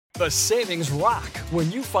The savings rock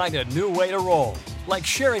when you find a new way to roll, like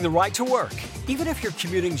sharing the ride to work. Even if you're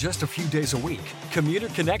commuting just a few days a week, Commuter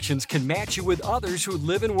Connections can match you with others who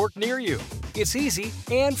live and work near you. It's easy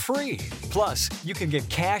and free. Plus, you can get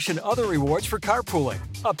cash and other rewards for carpooling,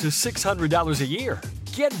 up to $600 a year.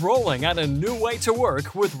 Get rolling on a new way to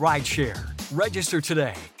work with rideshare. Register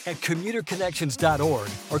today at commuterconnections.org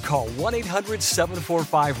or call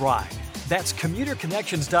 1-800-745-RIDE. That's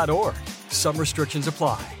commuterconnections.org. Some restrictions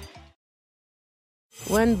apply.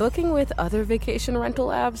 When booking with other vacation rental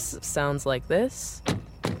apps sounds like this.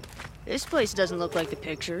 This place doesn't look like the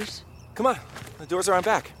pictures. Come on, the doors are on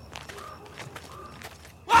back.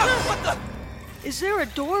 Wow, what the? Is there a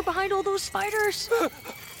door behind all those spiders?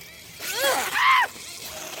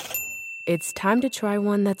 It's time to try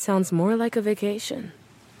one that sounds more like a vacation.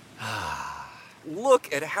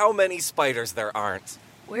 Look at how many spiders there aren't.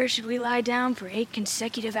 Where should we lie down for 8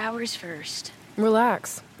 consecutive hours first?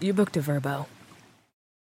 Relax. You booked a Vrbo.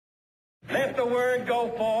 Let the word go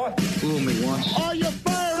forth. Fool me once. Are you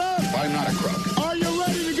fired up? I'm not a crook. Are you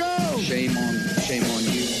ready to go? Shame on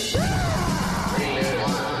you.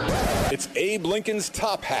 It's Abe Lincoln's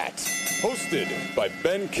Top Hat, hosted by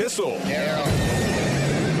Ben Kissel.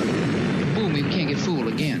 Fool me, can't get fooled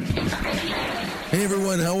again. Hey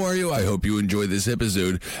everyone, how are you? I hope you enjoyed this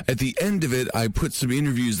episode. At the end of it, I put some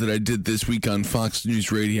interviews that I did this week on Fox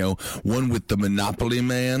News Radio. One with the Monopoly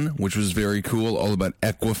Man, which was very cool, all about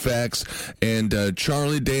Equifax, and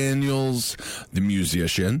Charlie Daniels, the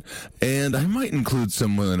musician, and I might include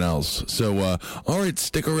someone else. So, alright,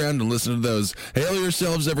 stick around and listen to those. Hail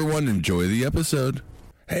yourselves, everyone. Enjoy the episode.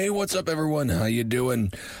 Hey, what's up, everyone? How you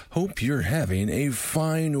doing? Hope you're having a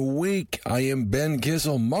fine week. I am Ben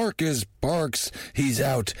Kissel. Marcus Parks, he's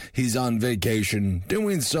out. He's on vacation,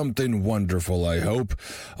 doing something wonderful, I hope.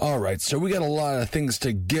 All right, so we got a lot of things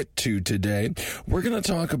to get to today. We're going to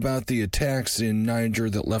talk about the attacks in Niger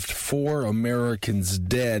that left 4 Americans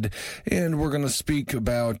dead, and we're going to speak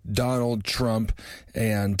about Donald Trump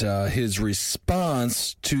and his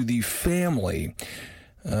response to the family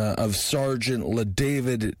of Sergeant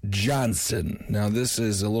LaDavid Johnson. Now, this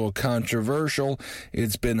is a little controversial.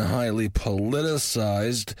 It's been highly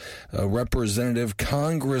politicized. Representative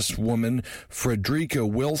Congresswoman Frederica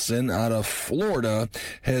Wilson out of Florida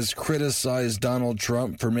has criticized Donald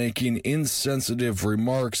Trump for making insensitive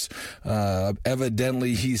remarks.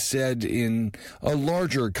 Evidently, he said in a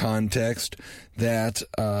larger context that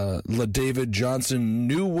LaDavid Johnson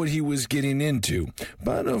knew what he was getting into.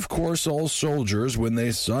 But, of course, all soldiers, when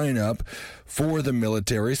they sign up for the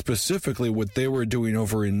military, specifically what they were doing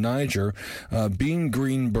over in Niger, being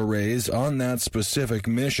Green Berets on that specific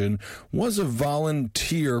mission, was a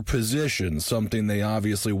volunteer position, something they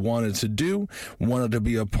obviously wanted to do, wanted to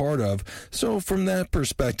be a part of. So from that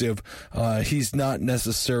perspective, he's not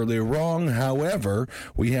necessarily wrong. However,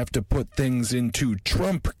 we have to put things into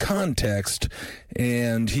Trump context,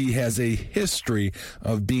 and he has a history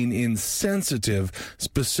of being insensitive,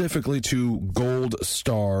 specifically to Gold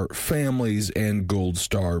Star families and Gold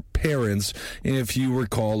Star parents. If you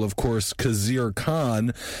recall, of course, Khizr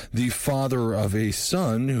Khan, the father of a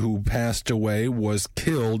son who passed away, was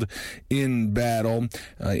killed in battle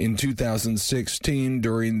in 2016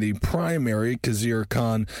 during the primary. Khizr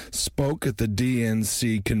Khan spoke at the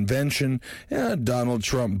DNC convention. Donald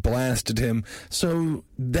Trump blasted him. So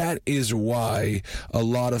that is why a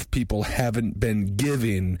lot of people haven't been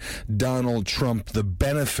giving Donald Trump the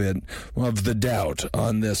benefit of the doubt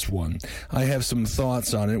on this one. I have some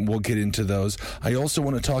thoughts on it. We'll get into those. I also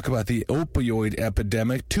want to talk about the opioid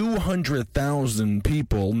epidemic. 200,000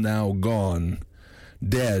 people now gone.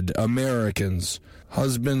 Dead. Americans.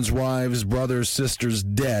 Husbands, wives, brothers, sisters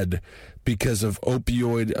dead because of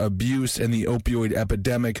opioid abuse and the opioid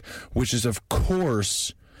epidemic, which is, of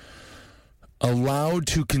course, allowed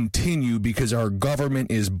to continue because our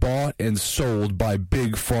government is bought and sold by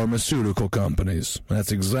big pharmaceutical companies.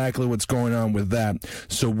 That's exactly what's going on with that.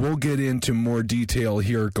 So we'll get into more detail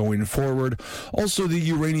here going forward. Also, the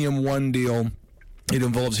Uranium One deal. It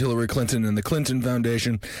involves Hillary Clinton and the Clinton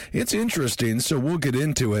Foundation. It's interesting, so we'll get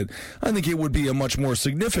into it. I think it would be a much more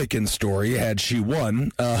significant story had she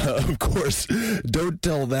won. Of course, don't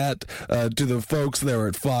tell that to the folks there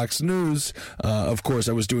at Fox News. Of course,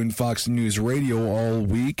 I was doing Fox News Radio all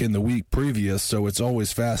week and the week previous, so it's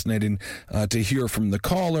always fascinating to hear from the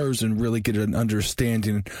callers and really get an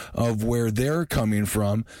understanding of where they're coming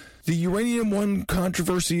from. The Uranium One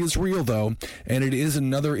controversy is real, though, and it is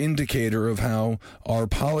another indicator of how our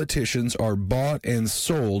politicians are bought and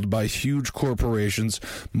sold by huge corporations,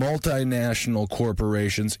 multinational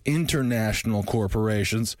corporations, international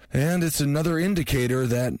corporations, and it's another indicator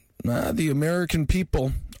that the American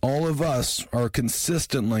people all of us are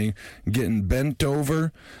consistently getting bent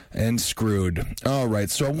over and screwed. All right,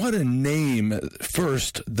 so I want to name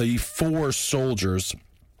first the 4 soldiers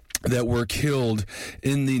that were killed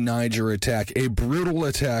in the Niger attack. A brutal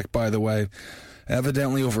attack, by the way.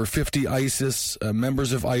 Evidently, over 50 ISIS,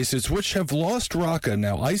 members of ISIS, which have lost Raqqa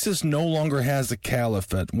now. ISIS no longer has a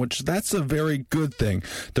caliphate, which that's a very good thing.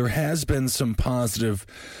 There has been some positive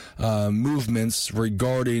movements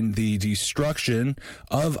regarding the destruction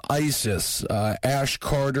of ISIS. Ash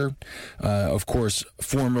Carter, of course,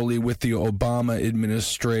 formerly with the Obama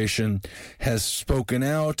administration, has spoken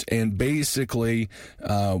out, and basically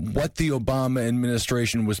what the Obama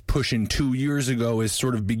administration was pushing 2 years ago is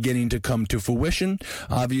sort of beginning to come to fruition.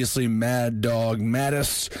 Obviously, Mad Dog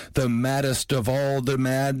Mattis, the maddest of all the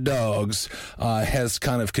mad dogs, has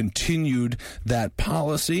kind of continued that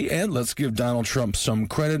policy, and let's give Donald Trump some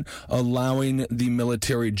credit, allowing the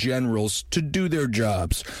military generals to do their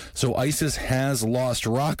jobs. So ISIS has lost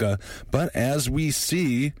Raqqa, but as we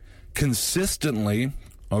see consistently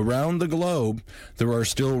around the globe, there are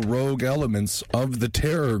still rogue elements of the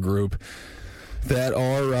terror group that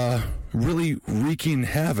are really wreaking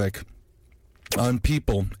havoc on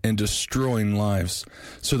people and destroying lives.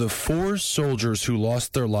 So the 4 soldiers who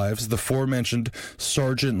lost their lives, the aforementioned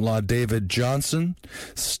Sergeant LaDavid Johnson,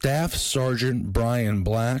 Staff Sergeant Brian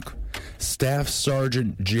Black, Staff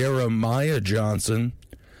Sergeant Jeremiah Johnson,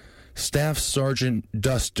 Staff Sergeant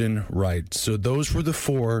Dustin Wright. So those were the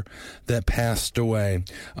 4 that passed away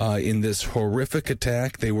in this horrific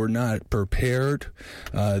attack. They were not prepared.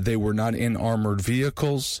 They were not in armored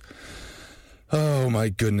vehicles. Oh, my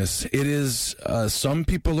goodness. It is, some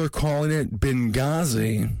people are calling it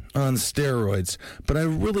Benghazi on steroids, but I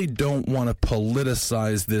really don't want to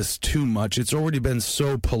politicize this too much. It's already been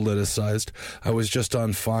so politicized. I was just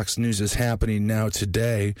on Fox News is Happening Now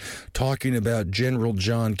today talking about General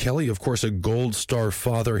John Kelly, of course, a Gold Star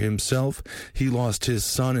father himself. He lost his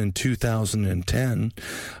son in 2010.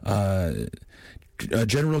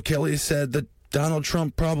 General Kelly said that Donald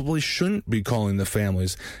Trump probably shouldn't be calling the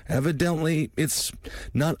families. Evidently, it's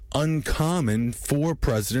not uncommon for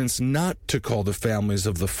presidents not to call the families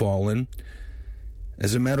of the fallen.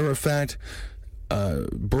 As a matter of fact,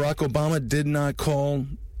 Barack Obama did not call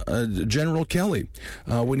General Kelly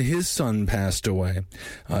when his son passed away.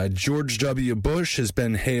 George W. Bush has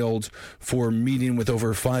been hailed for meeting with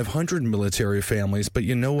over 500 military families, but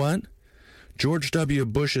you know what? George W.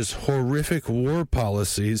 Bush's horrific war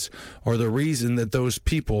policies are the reason that those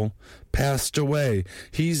people passed away.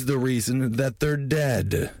 He's the reason that they're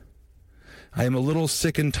dead. I am a little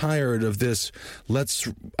sick and tired of this. Let's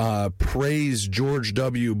praise George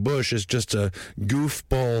W. Bush as just a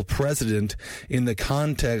goofball president in the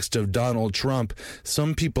context of Donald Trump.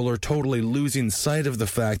 Some people are totally losing sight of the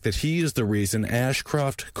fact that he is the reason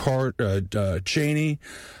Ashcroft, Cheney,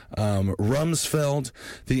 Rumsfeld,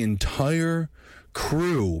 the entire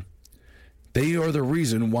crew, they are the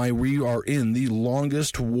reason why we are in the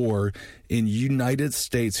longest war in United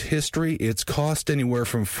States history. It's cost anywhere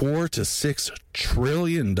from $4 to $6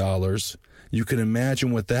 trillion. You can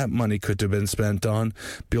imagine what that money could have been spent on.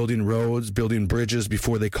 Building roads, building bridges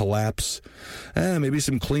before they collapse. Maybe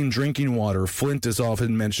some clean drinking water. Flint is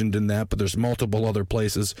often mentioned in that, but there's multiple other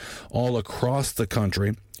places all across the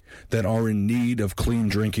country that are in need of clean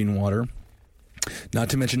drinking water. Not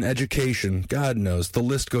to mention education. God knows. The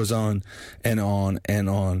list goes on and on and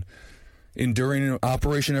on. Enduring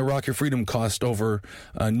Operation Iraqi Freedom cost over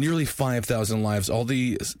nearly 5,000 lives. All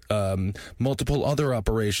the multiple other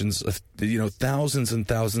operations, thousands and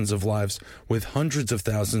thousands of lives with hundreds of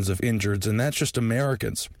thousands of injured, and that's just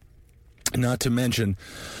Americans. Not to mention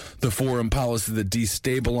the foreign policy that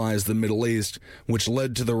destabilized the Middle East, which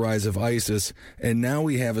led to the rise of ISIS. And now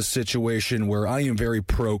we have a situation where I am very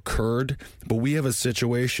pro-Kurd, but we have a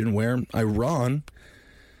situation where Iran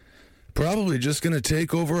probably just going to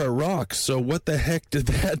take over Iraq. So what the heck did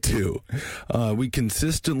that do? We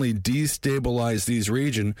consistently destabilize these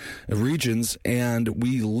regions, and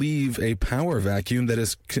we leave a power vacuum that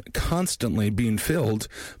is constantly being filled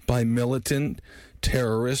by militant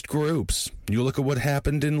terrorist groups. You look at what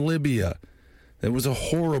happened in Libya. It was a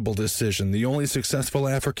horrible decision. The only successful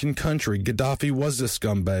African country. Gaddafi was a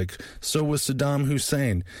scumbag. So was Saddam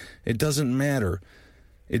Hussein. It doesn't matter.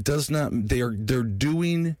 It does not. They are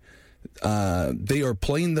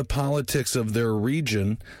playing the politics of their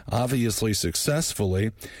region, obviously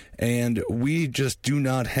successfully, and we just do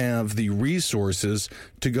not have the resources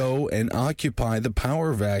to go and occupy the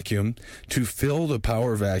power vacuum, to fill the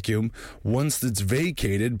power vacuum once it's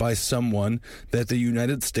vacated by someone that the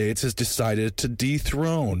United States has decided to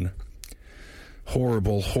dethrone.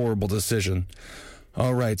 Horrible, horrible decision.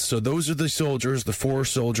 All right, so those are the soldiers, the 4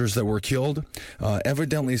 soldiers that were killed.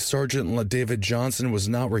 Evidently, Sergeant David Johnson was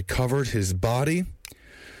not recovered. His body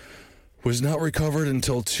was not recovered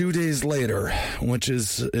until 2 days later, which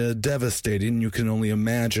is devastating. You can only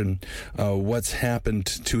imagine what's happened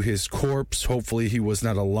to his corpse. Hopefully, he was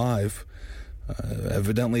not alive.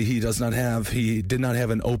 Evidently, he did not have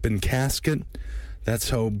an open casket. That's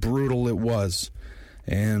how brutal it was.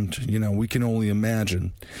 And, we can only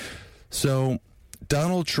imagine. So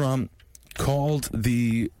Donald Trump called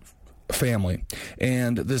the family,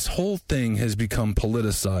 and this whole thing has become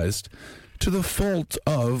politicized to the fault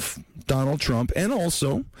of Donald Trump and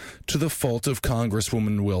also to the fault of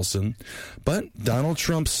Congresswoman Wilson. But Donald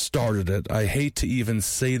Trump started it. I hate to even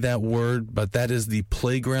say that word, but that is the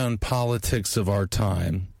playground politics of our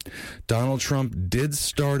time. Donald Trump did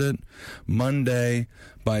start it Monday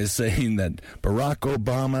by saying that Barack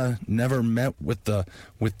Obama never met with the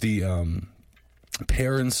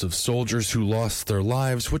parents of soldiers who lost their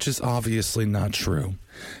lives, which is obviously not true.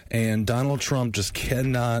 And Donald Trump just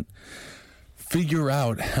cannot figure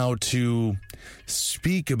out how to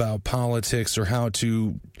speak about politics or how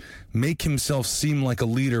to make himself seem like a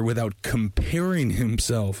leader without comparing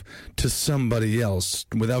himself to somebody else,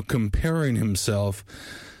 without comparing himself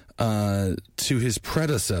to his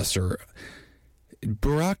predecessor.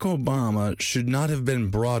 Barack Obama should not have been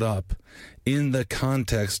brought up in the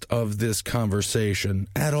context of this conversation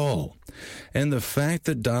at all. And the fact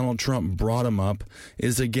that Donald Trump brought him up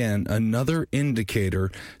is, again, another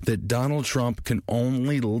indicator that Donald Trump can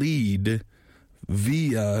only lead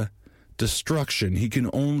via destruction. He can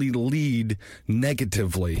only lead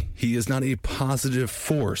negatively. He is not a positive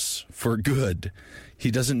force for good.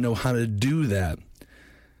 He doesn't know how to do that.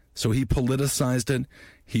 So he politicized it.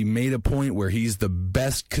 He made a point where he's the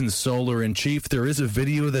best consoler-in-chief. There is a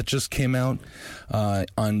video that just came out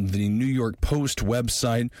on the New York Post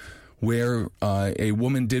website where a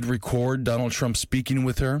woman did record Donald Trump speaking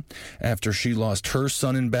with her after she lost her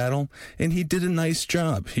son in battle, and he did a nice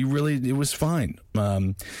job. It was fine.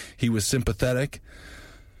 He was sympathetic.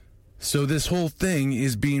 So this whole thing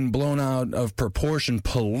is being blown out of proportion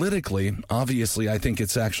politically. Obviously, I think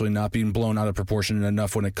it's actually not being blown out of proportion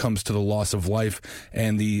enough when it comes to the loss of life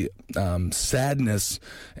and the sadness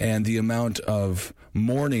and the amount of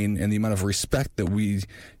mourning and the amount of respect that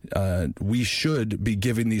we should be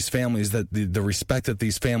giving these families, that the respect that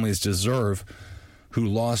these families deserve who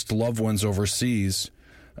lost loved ones overseas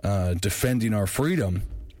defending our freedom.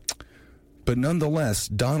 But nonetheless,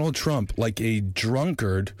 Donald Trump, like a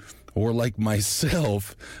drunkard, or like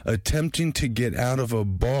myself, attempting to get out of a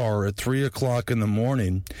bar at 3 o'clock in the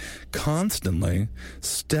morning, constantly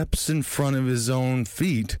steps in front of his own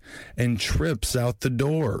feet and trips out the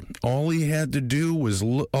door. All he had to do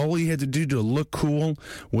to look cool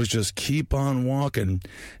was just keep on walking,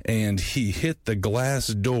 and he hit the glass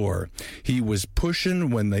door. He was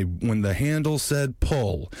pushing when the handle said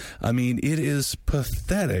pull. I mean, it is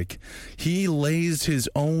pathetic. He lays his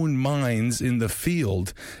own mines in the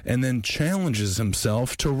field and then challenges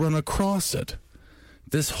himself to run across it.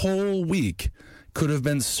 This whole week could have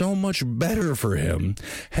been so much better for him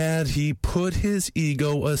had he put his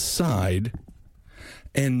ego aside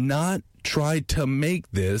and not tried to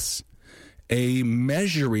make this a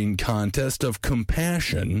measuring contest of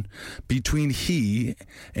compassion between he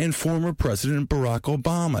and former President Barack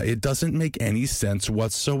Obama. It doesn't make any sense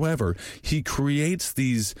whatsoever. He creates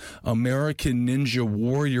these American Ninja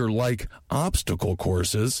Warrior-like obstacle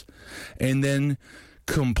courses and then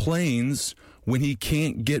complains when he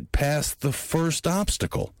can't get past the first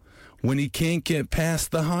obstacle, when he can't get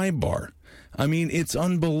past the high bar. I mean, it's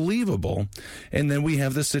unbelievable. And then we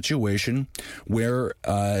have the situation where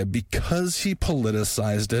because he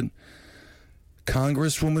politicized it,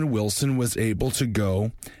 Congresswoman Wilson was able to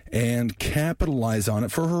go and capitalize on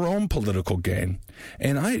it for her own political gain.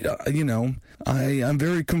 And I'm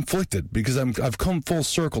very conflicted because I've come full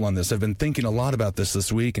circle on this. I've been thinking a lot about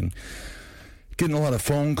this week and getting a lot of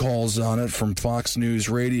phone calls on it from Fox News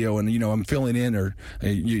Radio, and I'm filling in,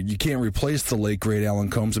 you can't replace the late great Alan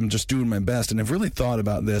Combs. I'm just doing my best, and I've really thought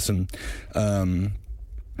about this, and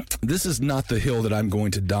this is not the hill that I'm going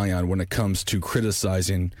to die on when it comes to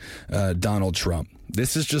criticizing Donald Trump.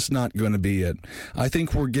 This is just not going to be it. I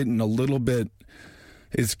think we're getting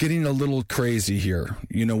it's getting a little crazy here.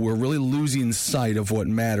 We're really losing sight of what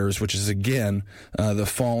matters, which is, again, the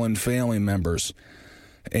fallen family members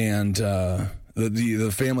and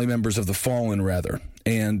the family members of the fallen, rather,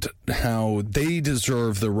 and how they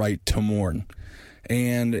deserve the right to mourn.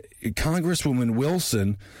 And Congresswoman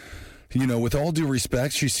Wilson with all due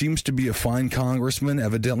respect, she seems to be a fine congressman.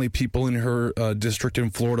 Evidently, people in her district in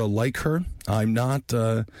Florida like her. I'm not,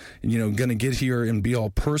 going to get here and be all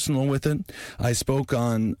personal with it. I spoke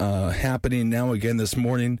on Happening Now again this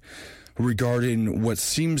morning regarding what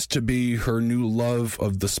seems to be her new love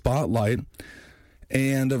of the spotlight.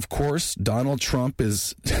 And, of course, Donald Trump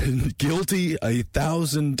is guilty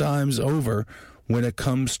 1,000 times over when it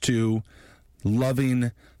comes to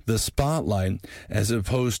loving the spotlight as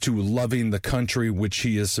opposed to loving the country which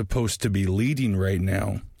he is supposed to be leading right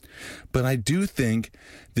now. But I do think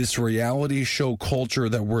this reality show culture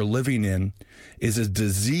that we're living in is a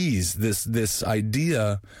disease, this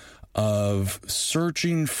idea of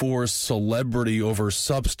searching for celebrity over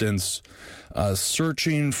substance,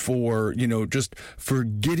 searching for, just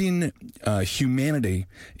forgetting humanity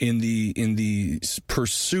in the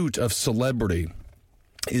pursuit of celebrity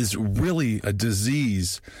is really a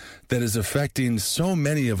disease that is affecting so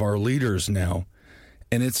many of our leaders now.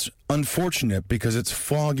 And it's unfortunate because it's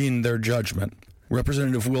fogging their judgment.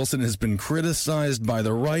 Representative Wilson has been criticized by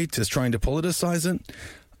the right as trying to politicize it,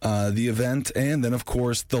 the event. And then, of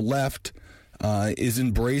course, the left is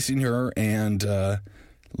embracing her and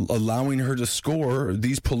allowing her to score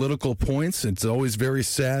these political points. It's always very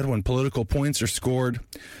sad when political points are scored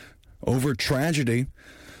over tragedy.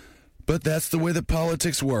 But that's the way that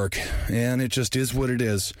politics work, and it just is what it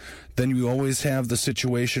is. Then you always have the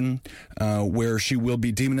situation where she will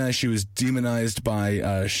be demonized. She was demonized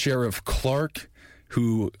by Sheriff Clark,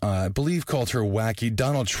 who I believe called her wacky.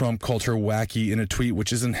 Donald Trump called her wacky in a tweet,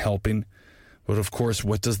 which isn't helping. But, of course,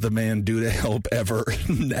 what does the man do to help ever?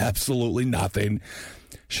 Absolutely nothing.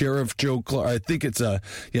 Sheriff Joe Clark, I think it's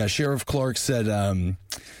Sheriff Clark said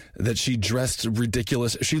that she dressed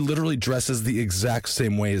ridiculous. She literally dresses the exact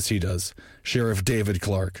same way as he does, Sheriff David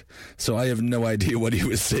Clark. So I have no idea what he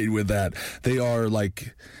was saying with that. They are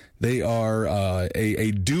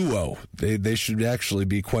a duo. They should actually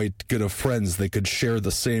be quite good of friends. They could share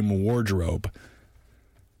the same wardrobe.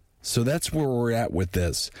 So that's where we're at with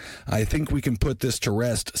this. I think we can put this to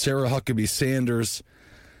rest. Sarah Huckabee Sanders,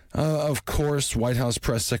 of course, White House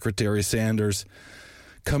Press Secretary Sanders,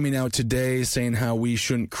 coming out today saying how we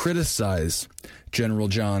shouldn't criticize General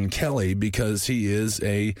John Kelly because he is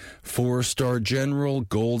a 4-star general,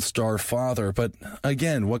 gold star father. But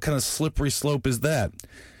again, what kind of slippery slope is that?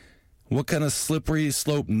 What kind of slippery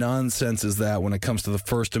slope nonsense is that when it comes to the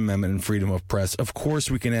First Amendment and freedom of press? Of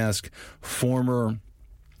course, we can ask former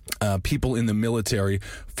people in the military,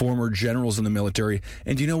 former generals in the military,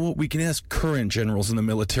 and you know what? We can ask current generals in the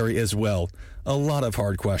military as well. A lot of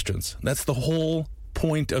hard questions. That's the whole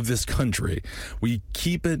point of this country. We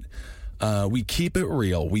keep it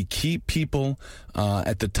real. We keep people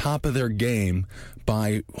at the top of their game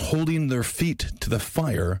by holding their feet to the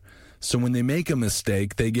fire. So when they make a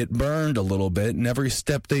mistake, they get burned a little bit, and every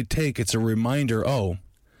step they take, it's a reminder, oh,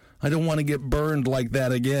 I don't want to get burned like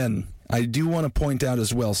that again. I do want to point out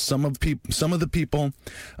as well, some of the people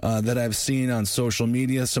that I've seen on social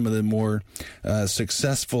media, some of the more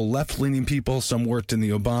successful left-leaning people, some worked in the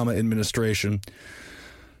Obama administration,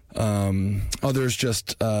 others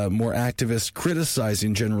just more activists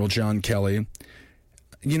criticizing General John Kelly.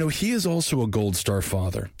 He is also a Gold Star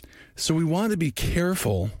father. So we want to be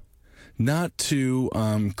careful not to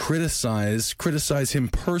criticize him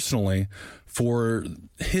personally for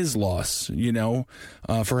his loss,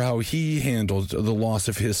 for how he handled the loss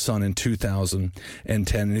of his son in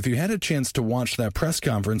 2010. And if you had a chance to watch that press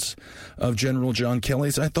conference of General John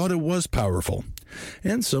Kelly's, I thought it was powerful.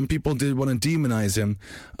 And some people did want to demonize him.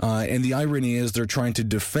 And the irony is they're trying to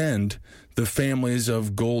defend the families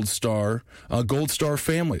of Gold Star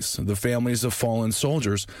families, the families of fallen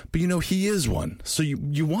soldiers. But, he is one. So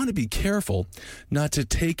you want to be careful not to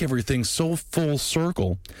take everything so full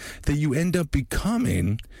circle that you end up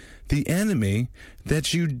becoming the enemy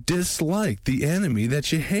that you dislike, the enemy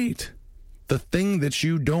that you hate, the thing that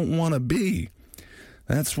you don't want to be.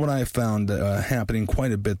 That's what I found happening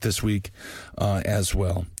quite a bit this week as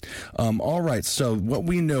well. All right, so what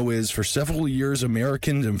we know is for several years,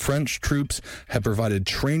 American and French troops have provided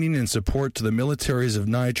training and support to the militaries of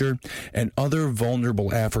Niger and other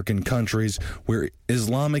vulnerable African countries where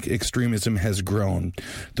Islamic extremism has grown.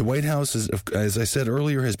 The White House, as I said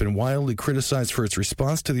earlier, has been widely criticized for its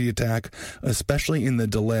response to the attack, especially in the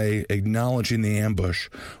delay acknowledging the ambush.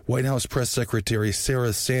 White House Press Secretary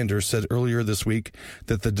Sarah Sanders said earlier this week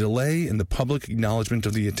that the delay in the public acknowledgement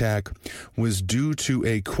of the attack was due to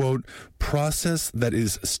a, quote, process that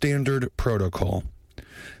is standard protocol.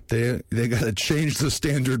 They got to change the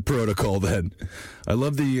standard protocol then. I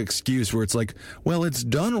love the excuse where it's like, well, it's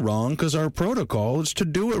done wrong because our protocol is to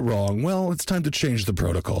do it wrong. Well, it's time to change the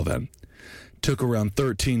protocol then. took around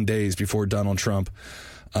 13 days before Donald Trump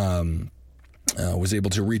was able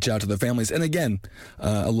to reach out to the families. And again,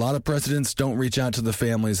 a lot of presidents don't reach out to the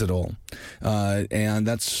families at all. And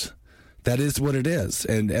that is what it is.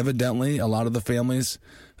 And evidently, a lot of the families,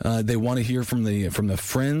 they want to hear from the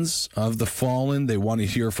friends of the fallen. They want to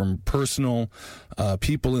hear from personal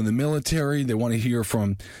people in the military. They want to hear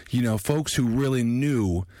from, folks who really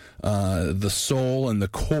knew the soul and the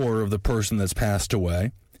core of the person that's passed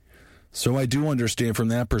away. So I do understand from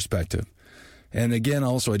that perspective. And again,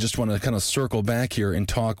 also, I just want to kind of circle back here and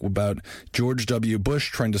talk about George W. Bush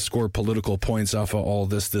trying to score political points off of all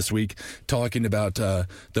this week, talking about the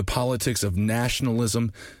politics of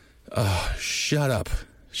nationalism. Shut up.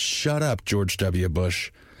 Shut up, George W. Bush.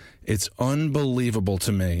 It's unbelievable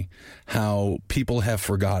to me how people have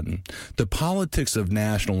forgotten the politics of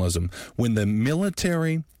nationalism when the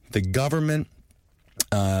military, the government,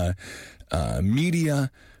 media,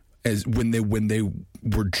 when they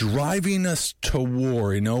were driving us to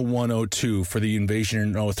war in 01-02 for the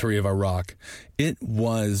invasion in 03 of Iraq. It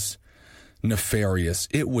was nefarious.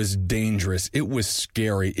 It was dangerous. It was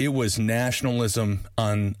scary. It was nationalism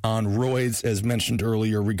on roids, as mentioned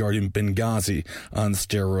earlier, regarding Benghazi, on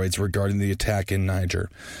steroids regarding the attack in Niger.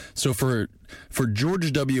 So for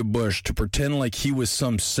George W. Bush to pretend like he was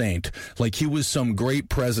some saint, like he was some great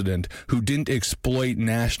president who didn't exploit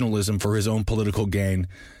nationalism for his own political gain,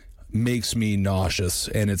 makes me nauseous,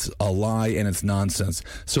 and it's a lie and it's nonsense.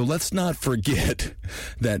 So let's not forget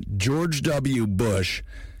that George W. Bush,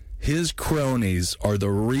 his cronies, are the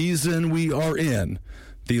reason we are in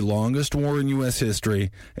the longest war in U.S.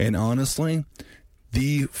 history, and honestly,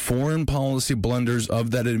 the foreign policy blunders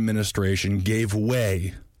of that administration gave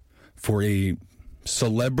way for a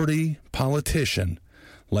celebrity politician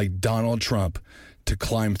like Donald Trump to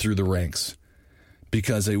climb through the ranks,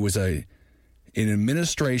 because it was an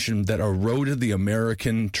administration that eroded the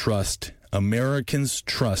Americans' trust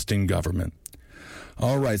in government.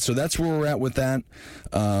 All right, so that's where we're at with that.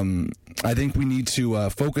 I think we need to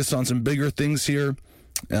focus on some bigger things here.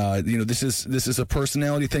 This is a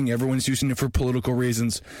personality thing. Everyone's using it for political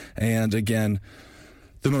reasons. And again,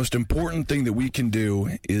 the most important thing that we can do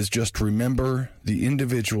is just remember the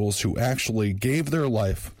individuals who actually gave their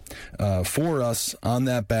life for us on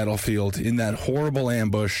that battlefield in that horrible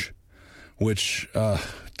ambush, which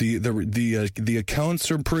the accounts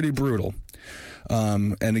are pretty brutal.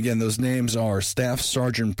 And again, those names are Staff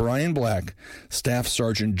Sergeant Brian Black, Staff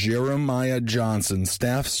Sergeant Jeremiah Johnson,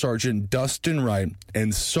 Staff Sergeant Dustin Wright,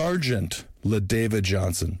 and Sergeant LaDavid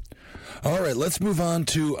Johnson. All right, let's move on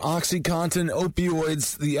to OxyContin,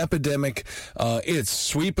 opioids, the epidemic. It's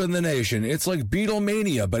sweeping the nation. It's like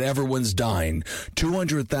Beatlemania, but everyone's dying.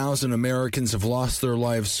 200,000 Americans have lost their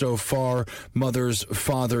lives so far. Mothers,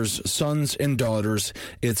 fathers, sons, and daughters.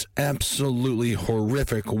 It's absolutely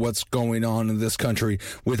horrific what's going on in this country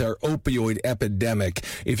with our opioid epidemic.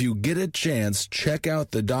 If you get a chance, check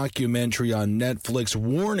out the documentary on Netflix,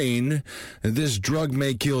 Warning, This Drug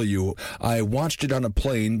May Kill You. I watched it on a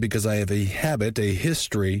plane because I have a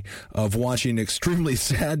history of watching extremely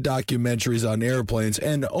sad documentaries on airplanes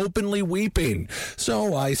and openly weeping.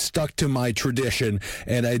 So I stuck to my tradition,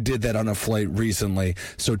 and I did that on a flight recently.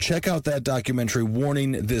 So check out that documentary,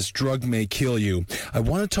 Warning, This Drug May Kill You. I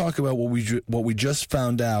want to talk about what we just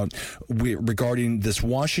found out regarding this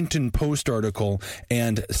Washington Post article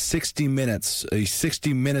and 60 Minutes, a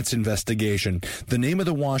 60 Minutes investigation. The name of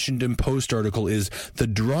the Washington Post article is The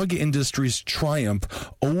Drug Industry's Triumph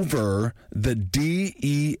Over the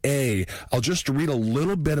DEA. I'll just read a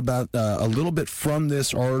little bit from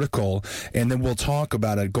this article, and then we'll talk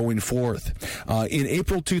about it going forth. In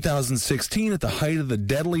April 2016, at the height of the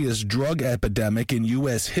deadliest drug epidemic in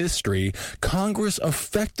U.S. history, Congress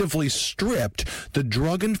effectively stripped the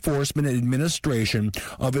Drug Enforcement Administration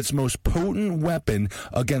of its most potent weapon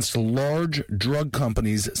against large drug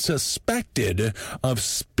companies suspected of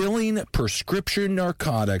spilling prescription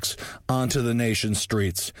narcotics onto the nation's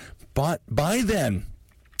streets. But by then,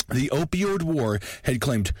 the opioid war had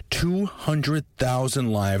claimed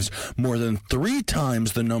 200,000 lives, more than 3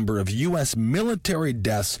 times the number of U.S. military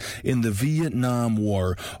deaths in the Vietnam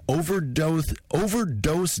War.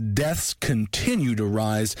 Overdose deaths continue to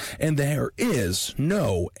rise, and there is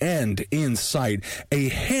no end in sight. A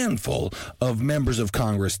handful of members of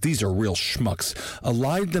Congress, these are real schmucks,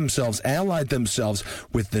 allied themselves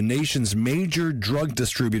with the nation's major drug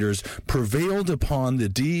distributors, prevailed upon the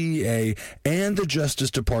DEA and the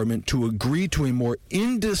Justice Department Department to agree to a more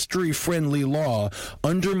industry-friendly law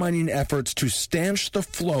undermining efforts to stanch the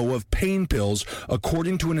flow of pain pills,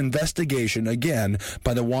 according to an investigation, again,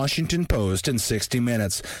 by the Washington Post and 60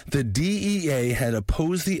 Minutes. The DEA had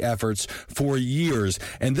opposed the efforts for years,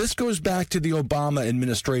 and this goes back to the Obama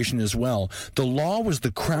administration as well. The law was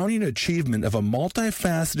the crowning achievement of a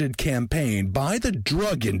multifaceted campaign by the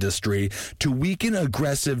drug industry to weaken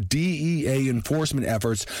aggressive DEA enforcement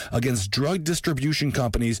efforts against drug distribution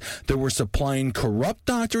companies that were supplying corrupt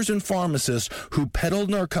doctors and pharmacists who peddled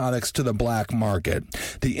narcotics to the black market.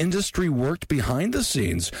 The industry worked behind the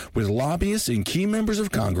scenes with lobbyists and key members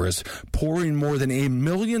of Congress, pouring more than $1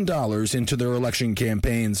 million into their election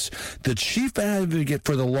campaigns. The chief advocate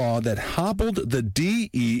for the law that hobbled the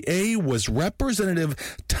DEA was Representative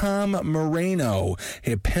Tom Moreno,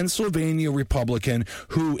 a Pennsylvania Republican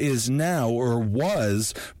who is now, or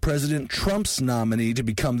was, President Trump's nominee to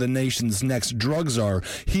become the nation's next drug czar.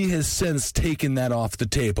 He has since taken that off the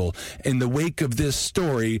table. In the wake of this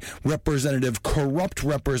story, corrupt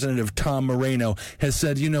Representative Tom Moreno has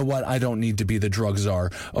said, you know what, I don't need to be the drug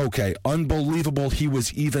czar. Okay, unbelievable he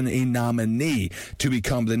was even a nominee to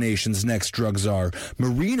become the nation's next drug czar.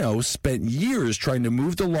 Moreno spent years trying to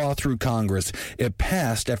move the law through Congress. It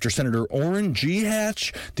passed after Senator Orrin G.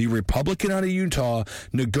 Hatch, the Republican out of Utah,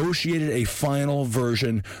 negotiated a final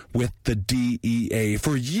version with the DEA.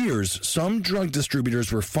 For years, some drug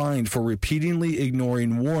distributors were fined for repeatedly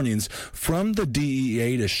ignoring warnings from the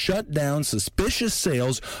DEA to shut down suspicious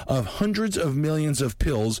sales of hundreds of millions of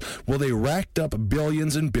pills while they racked up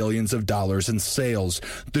billions and billions of dollars in sales.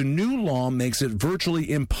 The new law makes it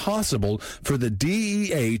virtually impossible for the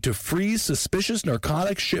DEA to freeze suspicious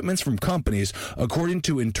narcotic shipments from companies, according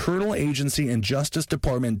to internal agency and Justice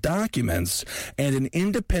Department documents and an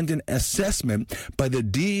independent assessment by the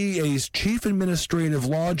DEA's chief administrative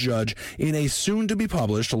law judge in a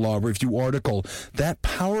soon-to-be-published law review article. That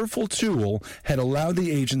powerful tool had allowed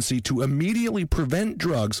the agency to immediately prevent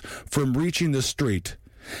drugs from reaching the street.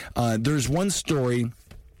 There's one story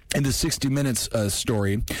in the 60 Minutes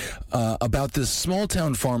story about this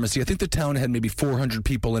small-town pharmacy. I think the town had maybe 400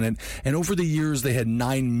 people in it, and over the years they had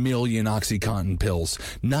 9 million OxyContin pills.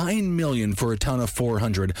 9 million for a town of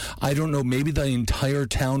 400. I don't know, maybe the entire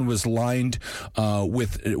town was lined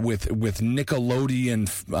with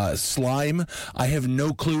Nickelodeon slime. I have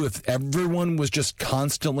no clue if everyone was just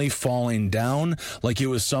constantly falling down like it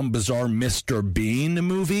was some bizarre Mr. Bean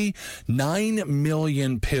movie. 9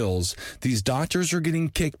 million pills. These doctors are getting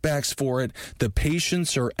kicked kickbacks for it. The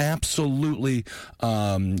patients are absolutely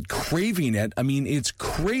craving it. I mean, it's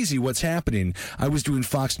crazy what's happening. I was doing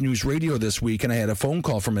Fox News Radio this week, and I had a phone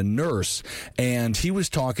call from a nurse, and he was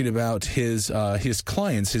talking about his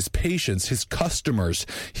clients, his patients, his customers.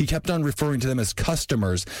 He kept on referring to them as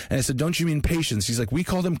customers, and I said, "Don't you mean patients?" He's like, "We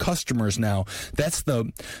call them customers now." That's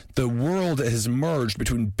the world has merged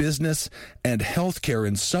between business and healthcare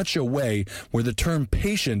in such a way where the term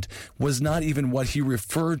patient was not even what he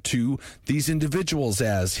referred to these individuals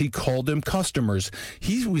as. He called them customers.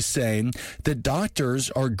 He was saying that doctors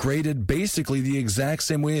are graded basically the exact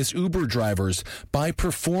same way as Uber drivers, by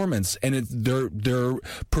performance, and their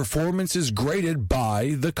performance is graded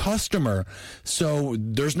by the customer. So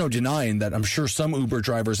there's no denying that I'm sure some Uber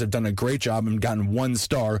drivers have done a great job and gotten 1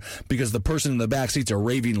 star because the person in the back seat's a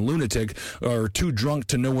raving lunatic or too drunk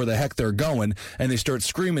to know where the heck they're going, and they start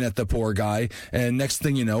screaming at the poor guy, and next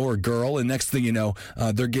thing you know, or girl, and next thing you know,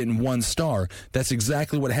 they're getting 1 star. That's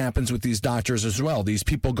exactly what happens with these doctors as well. These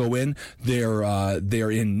people go in,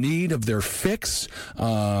 they're in need of their fix.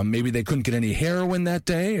 Maybe they couldn't get any heroin that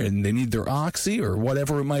day, and they need their oxy or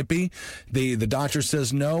whatever it might be. The doctor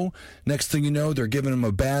says no. Next thing you know, they're giving them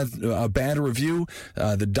a bad review.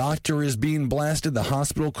 The doctor is being blasted. The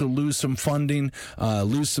hospital could lose some funding,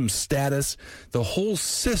 lose some status. The whole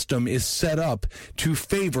system is set up to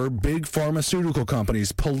favor big pharmaceutical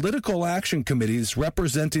companies. Political action committees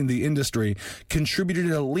representing the industry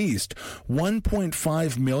contributed at least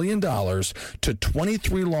 $1.5 million to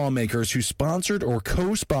 23 lawmakers who sponsored or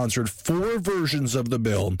co-sponsored 4 versions of the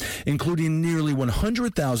bill, including nearly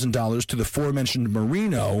 $100,000 to the aforementioned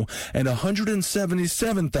Moreno and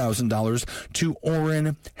 $177,000 to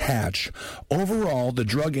Orrin Hatch. Overall, the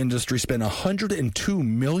drug industry spent $102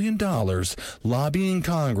 million lobbying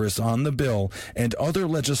Congress on the bill and other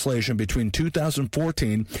legislation between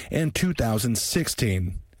 2014 and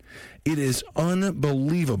 2016. It is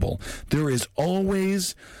unbelievable. There is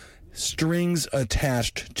always strings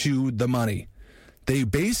attached to the money. They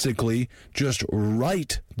basically just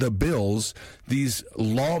write the bills. These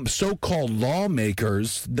so-called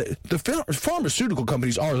lawmakers, the pharmaceutical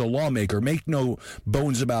companies are the lawmaker. Make no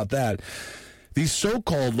bones about that. These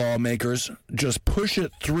so-called lawmakers just push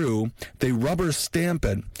it through. They rubber stamp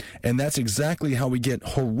it. And that's exactly how we get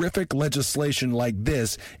horrific legislation like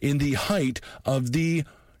this in the height of the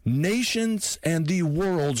nation's and the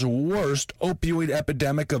world's worst opioid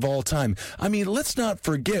epidemic of all time. I mean, let's not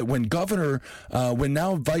forget when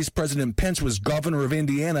now Vice President Pence was governor of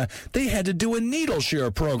Indiana, they had to do a needle share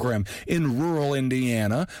program in rural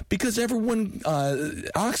Indiana because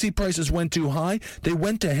oxy prices went too high. They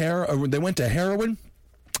went to heroin.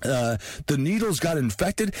 The needles got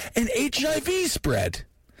infected and HIV spread.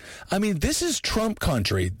 I mean, this is Trump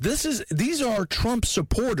country. These are Trump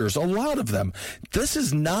supporters, a lot of them. This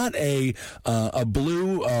is not a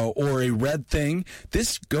blue or a red thing.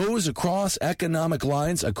 This goes across economic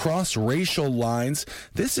lines, across racial lines.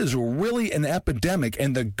 This is really an epidemic,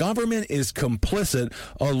 and the government is complicit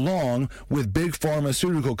along with big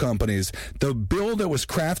pharmaceutical companies. The bill that was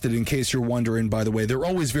crafted, in case you're wondering, by the way, they're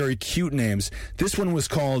always very cute names. This one was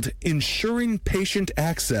called Ensuring Patient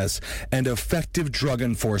Access and Effective Drug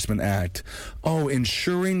Enforcement Act. Oh,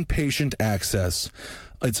 ensuring patient access.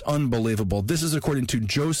 It's unbelievable. This is according to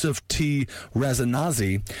Joseph T.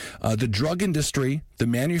 Razanazi. The drug industry, the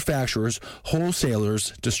manufacturers,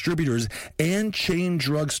 wholesalers, distributors, and chain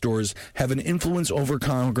drugstores have an influence over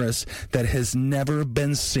Congress that has never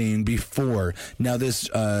been seen before. Now, this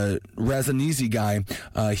Razanazi guy,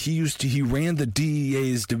 he ran the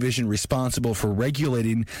DEA's division responsible for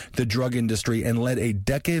regulating the drug industry and led a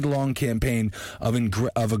decade-long campaign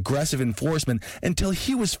of aggressive enforcement until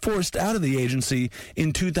he was forced out of the agency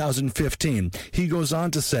in 2015. He goes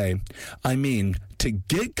on to say, to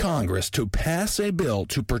get Congress to pass a bill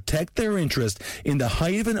to protect their interest in the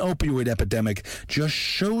height of an opioid epidemic just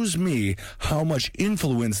shows me how much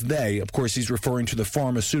influence they, of course he's referring to the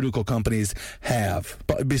pharmaceutical companies, have.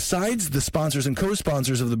 But besides the sponsors and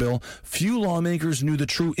co-sponsors of the bill, few lawmakers knew the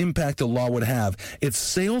true impact the law would have. It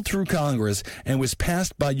sailed through Congress and was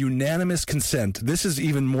passed by unanimous consent. This is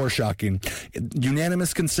even more shocking.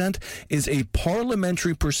 Unanimous consent is a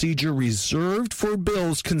parliamentary procedure reserved for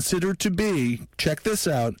bills considered to be, check this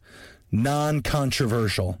out,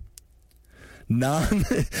 non-controversial.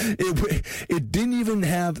 It didn't even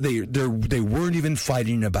have, they weren't even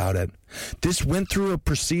fighting about it. This went through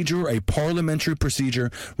a parliamentary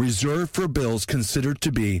procedure reserved for bills considered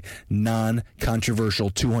to be non-controversial.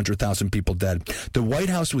 200,000 people dead. The White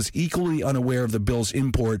House was equally unaware of the bill's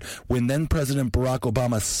import when then President Barack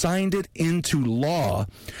Obama signed it into law,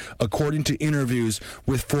 according to interviews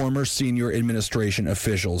with former senior administration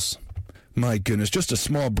officials. My goodness, just a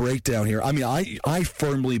small breakdown here. I mean, I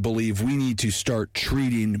firmly believe we need to start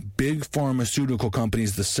treating big pharmaceutical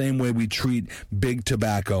companies the same way we treat big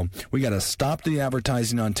tobacco. We got to stop the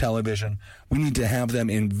advertising on television. We need to have them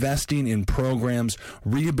investing in programs,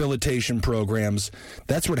 rehabilitation programs.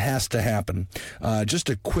 That's what has to happen. Just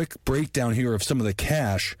a quick breakdown here of some of the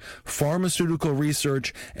cash. Pharmaceutical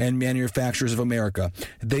Research and Manufacturers of America.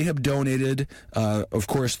 They have donated, of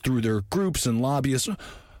course, through their groups and lobbyists,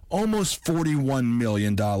 almost $41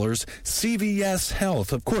 million. CVS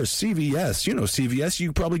Health, of course, CVS. You know CVS.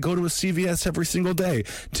 You probably go to a CVS every single day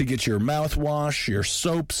to get your mouthwash, your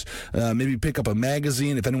soaps, maybe pick up a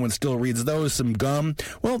magazine if anyone still reads those, some gum.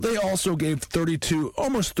 Well, they also gave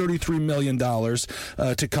almost $33 million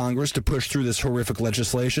to Congress to push through this horrific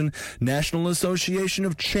legislation. National Association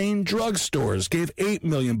of Chain Drugstores gave $8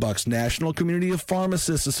 million. National Community of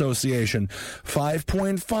Pharmacists Association,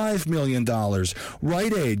 $5.5 million.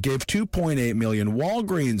 Rite Aid gave $2.8 million,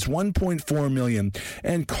 Walgreens $1.4 million,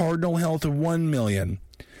 and Cardinal Health $1 million.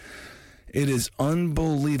 It is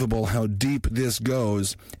unbelievable how deep this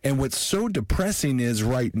goes. And what's so depressing is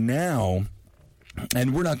right now,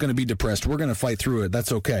 and we're not going to be depressed, we're going to fight through it,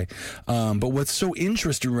 that's okay. But what's so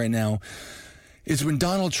interesting right now is when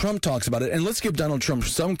Donald Trump talks about it, and let's give Donald Trump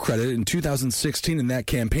some credit. In 2016 in that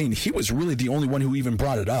campaign, he was really the only one who even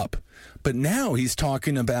brought it up. But now he's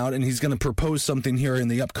talking about, and he's going to propose something here in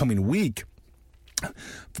the upcoming week.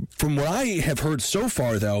 From what I have heard so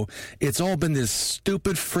far, though, it's all been this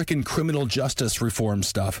stupid frickin' criminal justice reform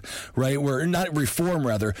stuff, right? Not reform,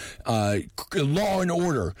 rather, law and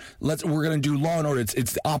order. We're going to do law and order.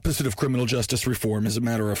 It's the opposite of criminal justice reform, as a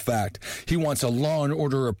matter of fact. He wants a law and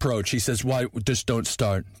order approach. He says, why, just don't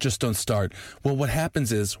start. Well, what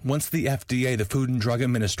happens is, once the FDA, the Food and Drug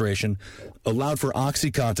Administration, allowed for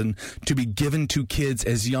OxyContin to be given to kids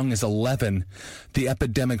as young as 11, the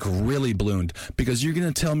epidemic really ballooned. Because you're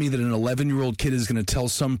going to tell me that an 11-year-old kid is going to tell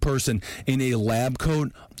some person in a lab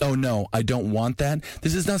coat, oh no, I don't want that.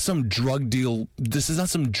 This is not some drug deal. This is not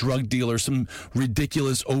some drug dealer, some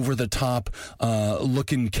ridiculous over-the-top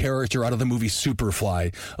looking character out of the movie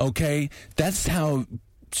Superfly. Okay? That's how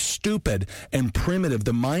stupid and primitive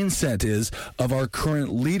the mindset is of our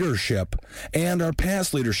current leadership and our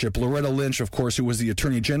past leadership. Loretta Lynch, of course, who was the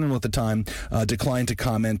Attorney General at the time, declined to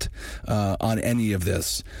comment on any of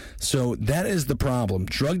this. So that is the problem.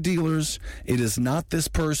 Drug dealers, it is not this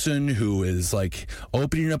person who is like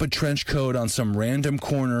opening up a trench coat on some random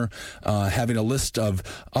corner, having a list of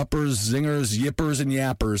uppers, zingers, yippers, and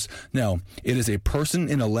yappers. No, it is a person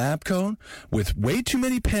in a lab coat with way too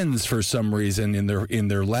many pens for some reason in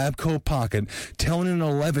their lab coat pocket, telling an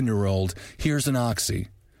 11-year-old, here's an oxy.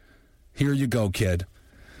 Here you go, kid.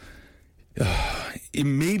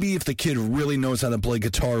 Maybe if the kid really knows how to play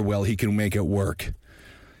guitar well, he can make it work.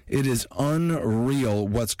 It is unreal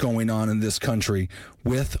what's going on in this country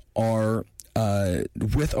with our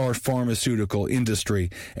pharmaceutical industry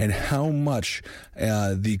and how much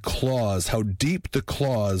how deep the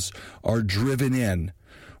claws are driven in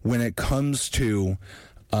when it comes to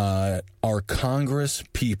our Congress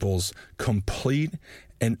people's complete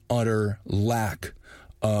and utter lack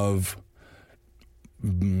of,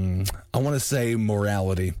 I want to say,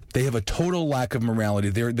 morality. They have a total lack of morality.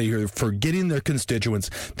 They are forgetting their constituents.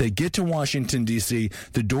 They get to Washington, D.C.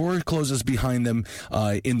 The door closes behind them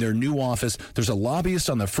in their new office. There's a lobbyist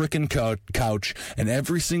on the frickin' couch, and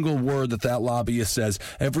every single word that lobbyist says,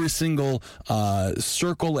 every single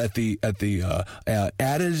circle at the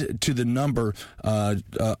added to the number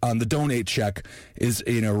on the donate check is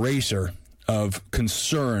an eraser of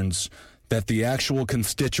concerns that the actual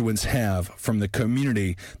constituents have from the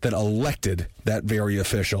community that elected that very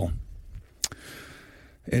official.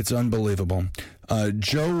 It's unbelievable.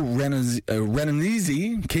 Joe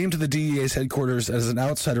Renanese came to the DEA's headquarters as an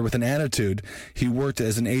outsider with an attitude. He worked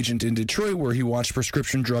as an agent in Detroit, where he watched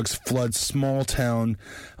prescription drugs flood small towns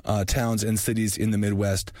and cities in the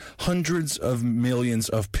Midwest. Hundreds of millions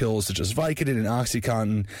of pills, such as Vicodin and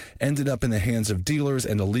OxyContin, ended up in the hands of dealers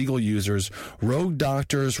and illegal users. Rogue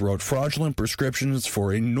doctors wrote fraudulent prescriptions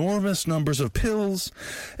for enormous numbers of pills,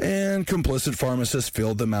 and complicit pharmacists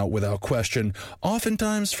filled them out without question,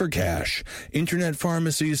 oftentimes for cash. Internet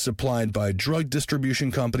pharmacies supplied by drug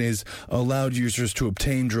distribution companies allowed users to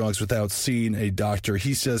obtain drugs without seeing a doctor.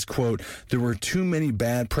 He says, quote, there were too many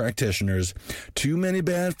bad practitioners, too many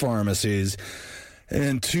bad pharmacies,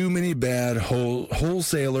 and too many bad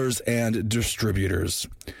wholesalers and distributors.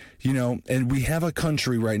 You know, and we have a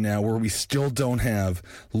country right now where we still don't have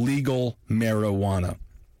legal marijuana.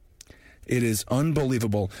 It is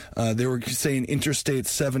unbelievable. They were saying Interstate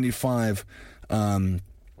 75,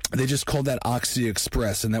 they just called that Oxy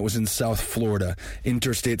Express, and that was in South Florida.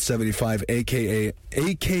 Interstate 75,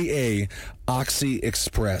 a.k.a. Oxy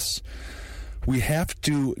Express. We have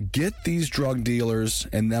to get these drug dealers,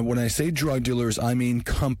 and when I say drug dealers, I mean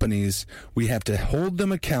companies. We have to hold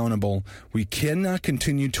them accountable. We cannot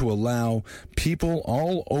continue to allow people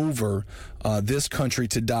all over this country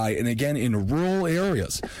to die, and again, in rural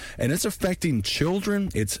areas. And it's affecting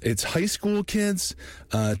children. It's high school kids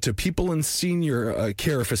to people in senior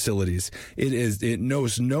care facilities. It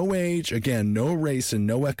knows no age, again, no race, and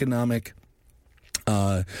no economic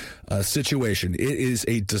situation. It is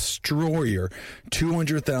a destroyer.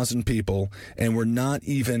 200,000 people, and we're not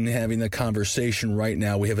even having the conversation right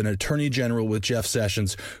now. We have an attorney general with Jeff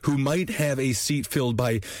Sessions who might have a seat filled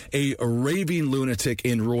by a raving lunatic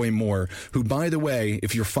in Roy Moore, who, by the way,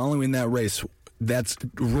 if you're following that race, that's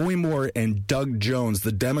Roy Moore and Doug Jones,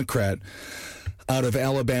 the Democrat out of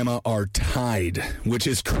Alabama, are tied, which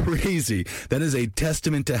is crazy. That is a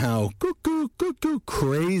testament to how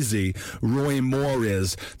crazy Roy Moore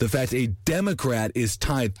is. The fact a Democrat is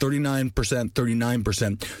tied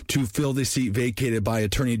 39% to fill the seat vacated by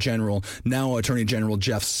Attorney General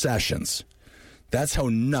Jeff Sessions. That's how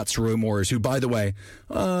nuts Roy Moore is, who, by the way,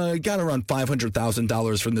 got around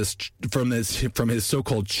 $500,000 from his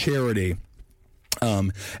so-called charity.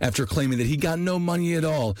 After claiming that he got no money at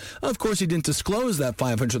all. Of course, he didn't disclose that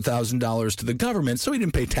 $500,000 to the government, so he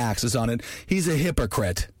didn't pay taxes on it. He's a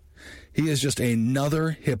hypocrite. He is just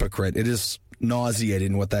another hypocrite. It is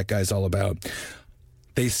nauseating what that guy's all about.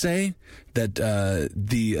 They say that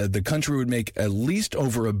the country would make at least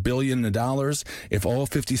over $1 billion if all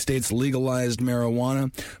 50 states legalized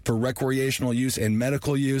marijuana for recreational use and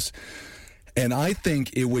medical use. And I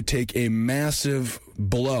think it would take a massive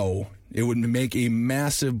blow. It would make a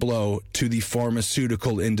massive blow to the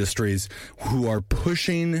pharmaceutical industries who are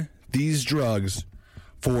pushing these drugs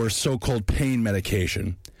for so-called pain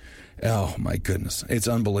medication. Oh my goodness, it's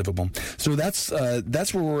unbelievable. So that's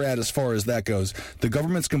where we're at as far as that goes. The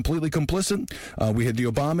government's completely complicit. We had the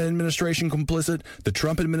Obama administration complicit. The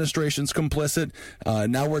Trump administration's complicit.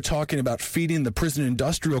 Now we're talking about feeding the prison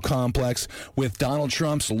industrial complex with Donald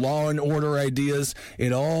Trump's law and order ideas.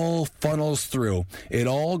 It all funnels through. It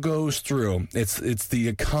all goes through. It's the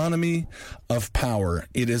economy of power.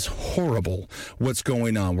 It is horrible what's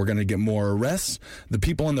going on. We're going to get more arrests. The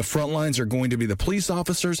people on the front lines are going to be the police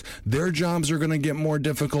officers. Their jobs are going to get more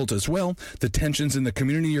difficult as well. The tensions in the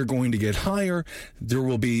community are going to get higher. There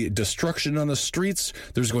will be destruction on the streets.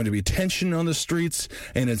 There's going to be tension on the streets.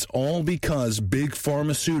 And it's all because big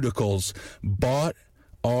pharmaceuticals bought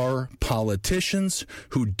our politicians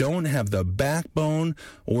who don't have the backbone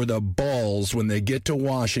or the balls when they get to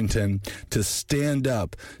Washington to stand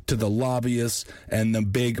up to the lobbyists and the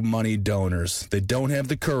big money donors. They don't have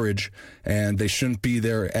the courage, and they shouldn't be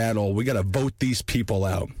there at all. We got to vote these people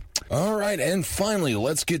out. All right, and finally,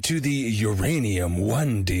 let's get to the Uranium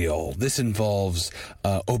One deal. This involves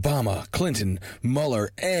Obama, Clinton,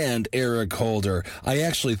 Mueller, and Eric Holder. I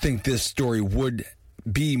actually think this story would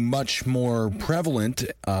be much more prevalent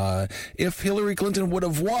if Hillary Clinton would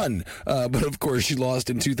have won. But of course, she lost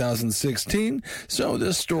in 2016. So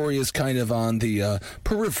this story is kind of on the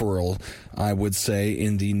peripheral, I would say,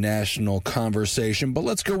 in the national conversation. But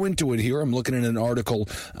let's go into it here. I'm looking at an article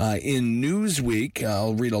in Newsweek.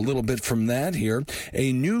 I'll read a little bit from that here.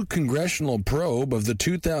 A new congressional probe of the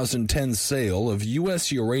 2010 sale of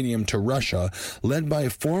U.S. uranium to Russia, led by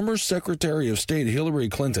former Secretary of State Hillary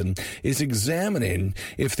Clinton, is examining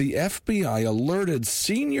if the FBI alerted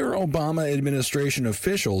senior Obama administration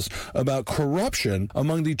officials about corruption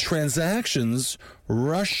among the transaction's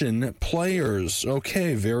Russian players.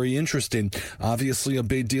 Okay, very interesting. Obviously, a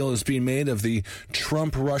big deal is being made of the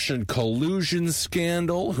Trump-Russian collusion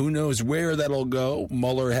scandal. Who knows where that'll go?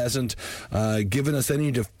 Mueller hasn't given us any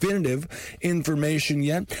definitive information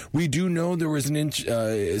yet. We do know there was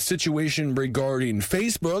a situation regarding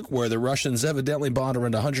Facebook where the Russians evidently bought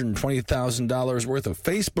around $120,000 worth of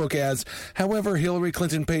Facebook ads. However, Hillary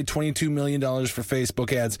Clinton paid $22 million for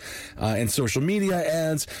Facebook ads and social media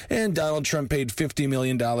ads, and Donald Trump paid $50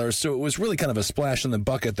 million. So it was really kind of a splash in the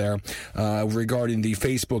bucket there regarding the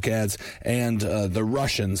Facebook ads and the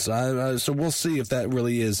Russians. So we'll see if that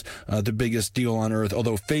really is the biggest deal on earth,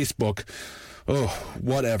 although Facebook... Oh,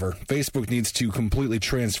 whatever. Facebook needs to completely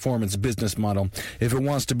transform its business model if it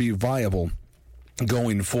wants to be viable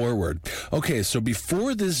going forward. Okay, so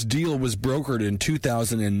before this deal was brokered in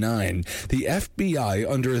 2009, the FBI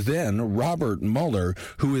under then Robert Mueller,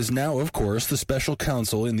 who is now, of course, the special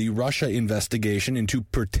counsel in the Russia investigation into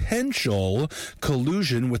potential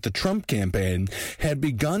collusion with the Trump campaign, had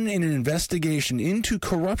begun an investigation into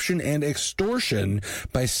corruption and extortion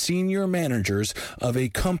by senior managers of a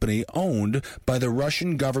company owned by the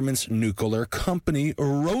Russian government's nuclear company,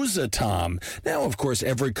 Rosatom. Now, of course,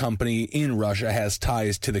 every company in Russia has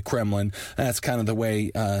ties to the Kremlin. That's kind of the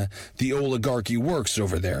way the oligarchy works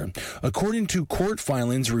over there. According to court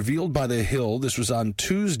filings revealed by The Hill, this was on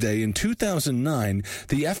Tuesday in 2009,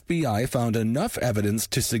 the FBI found enough evidence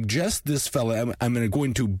to suggest this fellow, I'm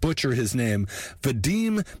going to butcher his name,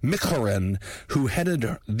 Vadim Mikharin, who headed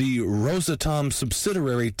the Rosatom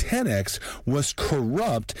subsidiary 10X, was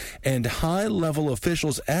corrupt, and high-level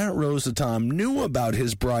officials at Rosatom knew about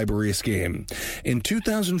his bribery scheme. In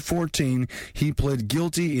 2014, he pled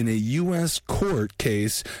guilty in a U.S. court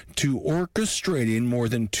case to orchestrating more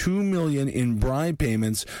than $2 million in bribe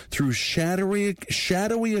payments through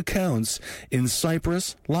shadowy accounts in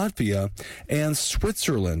Cyprus, Latvia, and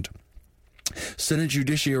Switzerland. Senate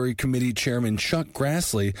Judiciary Committee Chairman Chuck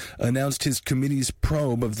Grassley announced his committee's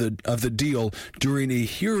probe of the deal during a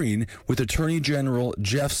hearing with Attorney General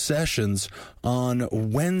Jeff Sessions on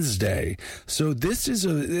Wednesday. So this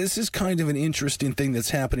is kind of an interesting thing that's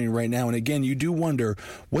happening right now. And again, you do wonder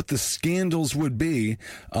what the scandals would be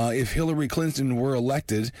if Hillary Clinton were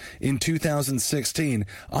elected in 2016.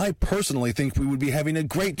 I personally think we would be having a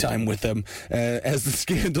great time with them, as the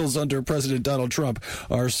scandals under President Donald Trump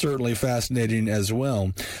are certainly fascinating as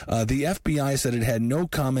well. The FBI said it had no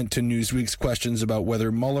comment to Newsweek's questions about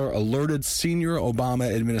whether Mueller alerted senior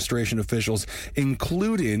Obama administration officials,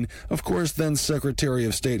 including, of course, then Secretary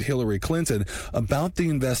of State Hillary Clinton, about the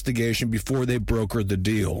investigation before they brokered the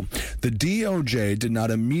deal. The DOJ did not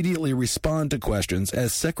immediately respond to questions,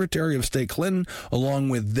 as Secretary of State Clinton, along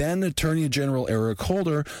with then Attorney General Eric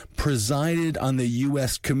Holder, presided on the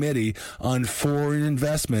U.S. Committee on Foreign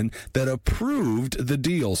Investment that approved the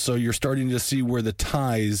deal. So you're starting to see where the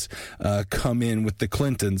ties come in with the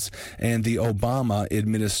Clintons and the Obama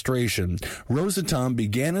administration. Rosatom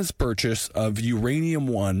began its purchase of Uranium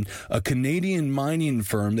One, a Canadian mining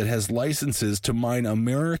firm that has licenses to mine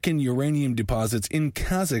American uranium deposits in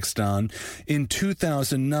Kazakhstan, in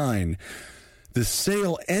 2009. The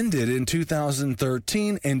sale ended in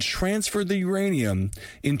 2013 and transferred the uranium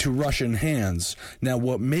into Russian hands. Now,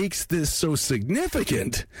 what makes this so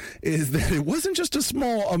significant is that it wasn't just a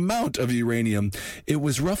small amount of uranium. It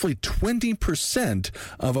was roughly 20%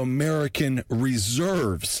 of American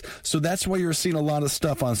reserves. So that's why you're seeing a lot of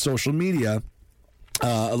stuff on social media.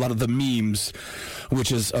 A lot of the memes,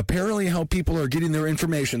 which is apparently how people are getting their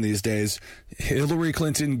information these days. Hillary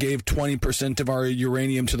Clinton gave 20% of our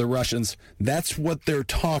uranium to the Russians. That's what they're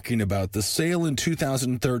talking about. The sale in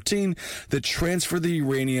 2013 that transferred the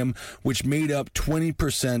uranium, which made up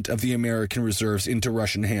 20% of the American reserves, into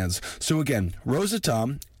Russian hands. So again,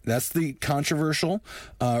 Rosatom, that's the controversial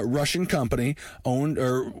Russian company owned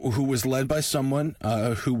or who was led by someone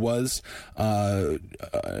who was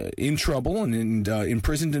in trouble and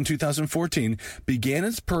imprisoned in 2014, began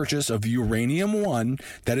its purchase of Uranium One.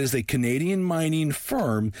 That is a Canadian mining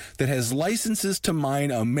firm that has licenses to mine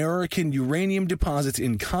American uranium deposits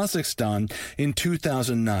in Kazakhstan, in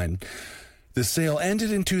 2009. The sale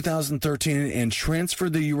ended in 2013 and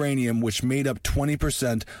transferred the uranium, which made up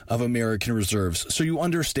 20% of American reserves. So you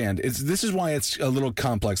understand, this is why it's a little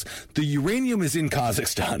complex. The uranium is in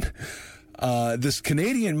Kazakhstan. This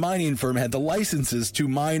Canadian mining firm had the licenses to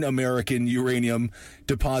mine American uranium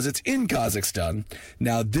deposits in Kazakhstan.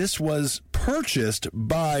 Now, this was purchased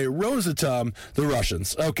by Rosatom, the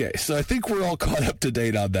Russians. Okay, so I think we're all caught up to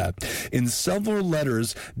date on that. In several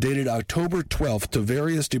letters dated October 12th to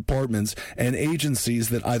various departments and agencies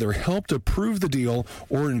that either helped approve the deal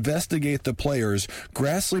or investigate the players,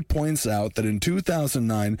 Grassley points out that in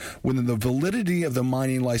 2009, when the validity of the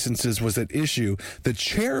mining licenses was at issue, the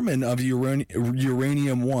chairman of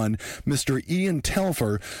Uranium One, Mr. Ian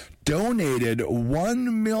Telfer, donated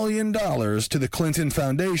 $1 million to the Clinton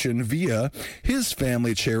Foundation via his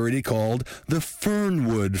family charity called the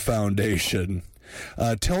Fernwood Foundation.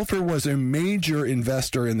 Telfer was a major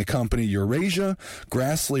investor in the company Eurasia.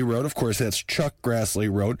 Grassley wrote, of course, that's Chuck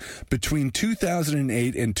Grassley wrote, between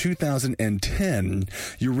 2008 and 2010,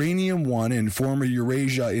 Uranium One and former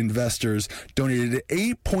Eurasia investors donated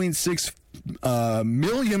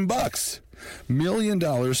 $8.6 million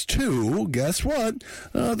to, guess what,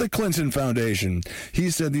 the Clinton Foundation. He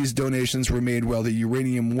said these donations were made while the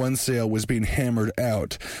Uranium One sale was being hammered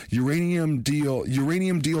out. Uranium deal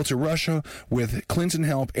to Russia with Clinton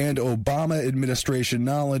help and Obama administration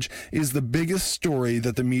knowledge is the biggest story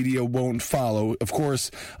that the media won't follow. Of course,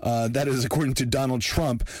 that is according to Donald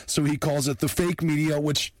Trump, so he calls it the fake media,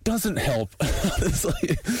 which doesn't help.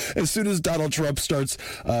 As soon as Donald Trump starts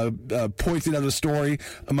pointing out a story,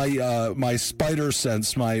 my spider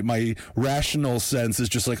sense, my rational sense is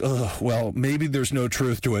just like, oh, well, maybe there's no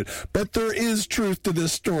truth to it. But there is truth to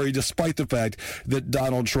this story, despite the fact that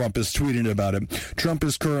Donald Trump is tweeting about it. Trump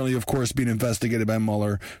is currently, of course, being investigated by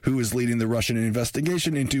Mueller, who is leading the Russian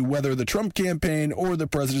investigation into whether the Trump campaign or the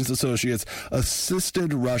president's associates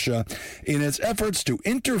assisted Russia in its efforts to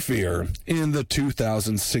interfere in the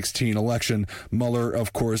 2016 election. Mueller,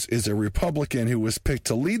 of course, is a Republican who was picked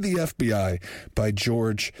to lead the FBI by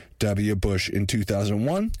George W. Bush in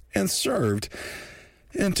 2001 and served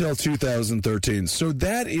until 2013. So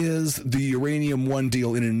that is the Uranium One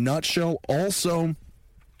deal in a nutshell. Also,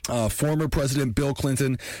 former President Bill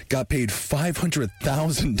Clinton got paid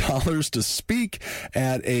 $500,000 to speak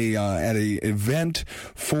at a event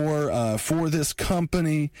for this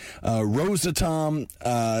company,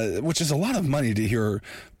 Rosatom, which is a lot of money to hear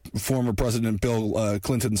former President Bill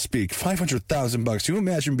Clinton speak. $500,000. Can you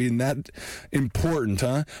imagine being that important,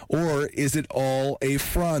 huh? Or is it all a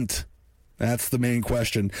front? That's the main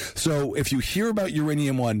question. So if you hear about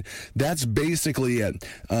Uranium One, that's basically it.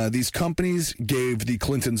 These companies gave the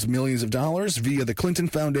Clintons millions of dollars via the Clinton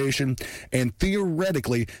Foundation, and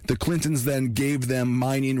theoretically, the Clintons then gave them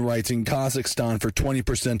mining rights in Kazakhstan for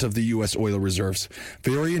 20% of the U.S. oil reserves.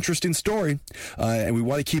 Very interesting story, and we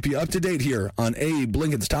want to keep you up to date here on Abe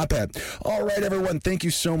Lincoln's Top Hat. All right, everyone, thank you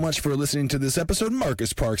so much for listening to this episode.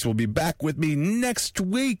 Marcus Parks will be back with me next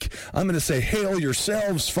week. I'm going to say hail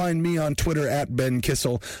yourselves. Find me on Twitter at Ben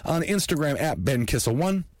Kissel, on Instagram at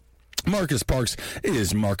BenKissel1. Marcus Parks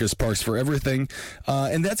is Marcus Parks for everything.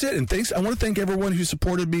 And that's it. And thanks. I want to thank everyone who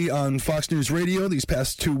supported me on Fox News Radio these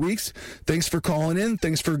past 2 weeks. Thanks for calling in.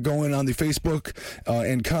 Thanks for going on the Facebook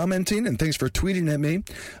and commenting. And thanks for tweeting at me.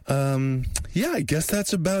 I guess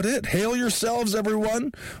that's about it. Hail yourselves,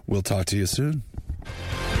 everyone. We'll talk to you soon.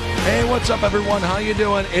 Hey, what's up, everyone? How you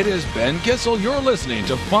doing? It is Ben Kissel. You're listening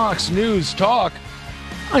to Fox News Talk.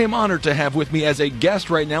 I am honored to have with me as a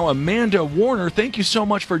guest right now Amanda Warner. Thank you so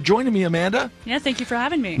much for joining me, Amanda. Yeah, thank you for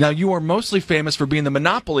having me. Now, you are mostly famous for being the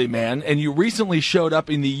Monopoly Man, and you recently showed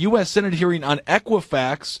up in the U.S. Senate hearing on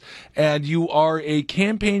Equifax, and you are a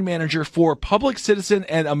campaign manager for Public Citizen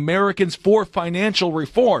and Americans for Financial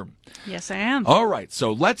Reform. Yes, I am. All right,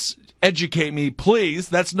 so let's educate me, please.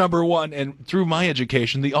 That's number one. And through my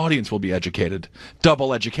education, the audience will be educated.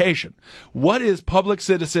 Double education. What is Public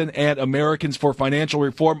Citizen and Americans for Financial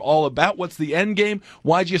Reform all about? What's the end game?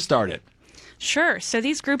 Why'd you start it? Sure. So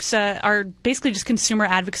these groups are basically just consumer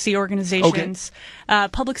advocacy organizations. Okay.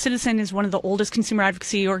 Public Citizen is one of the oldest consumer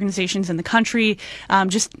advocacy organizations in the country.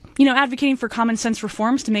 Just, advocating for common sense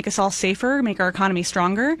reforms to make us all safer, make our economy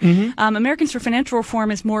stronger. Mm-hmm. Americans for Financial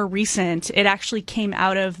Reform is more recent. It actually came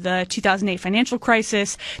out of the 2008 financial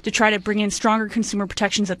crisis to try to bring in stronger consumer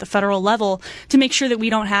protections at the federal level to make sure that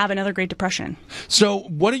we don't have another Great Depression. So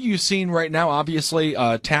what are you seeing right now? Obviously,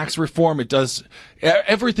 tax reform,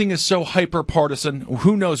 everything is so hyper-partisan.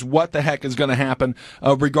 Who knows what the heck is going to happen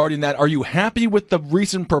regarding that? Are you happy with the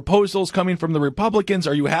recent proposals coming from the Republicans?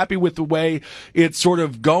 Are you happy with the way it's sort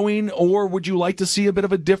of going, or would you like to see a bit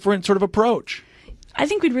of a different sort of approach? I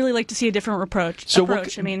think we'd really like to see a different approach. So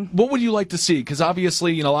what would you like to see? Because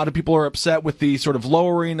obviously, a lot of people are upset with the sort of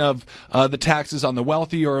lowering of the taxes on the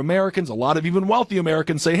wealthier Americans. A lot of even wealthy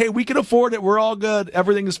Americans say, hey, we can afford it. We're all good.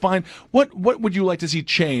 Everything is fine. What would you like to see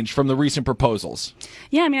change from the recent proposals?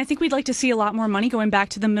 Yeah, I think we'd like to see a lot more money going back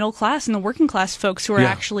to the middle class and the working class folks who are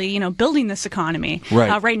actually, building this economy.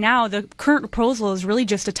 Right. Right now, the current proposal is really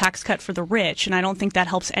just a tax cut for the rich, and I don't think that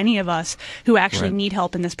helps any of us who actually need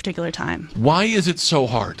help in this particular time. Why is it so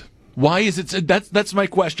hard? Why is it? That's my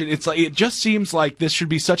question. It's like, it just seems like this should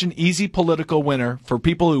be such an easy political winner for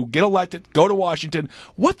people who get elected, go to Washington.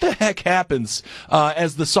 What the heck happens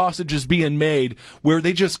as the sausage is being made, where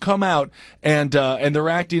they just come out and they're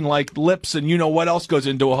acting like lips and what else goes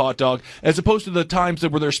into a hot dog, as opposed to the times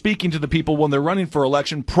where they're speaking to the people when they're running for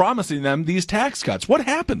election, promising them these tax cuts. What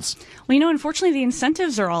happens? Well, unfortunately, the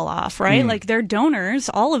incentives are all off, right? Like their donors,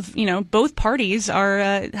 all of both parties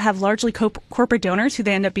have largely corporate donors who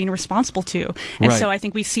they end up being responsible to. And so I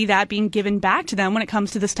think we see that being given back to them when it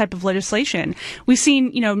comes to this type of legislation. We've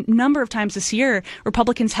seen, number of times this year,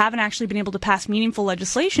 Republicans haven't actually been able to pass meaningful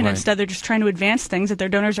legislation. Instead, they're just trying to advance things that their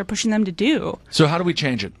donors are pushing them to do. So how do we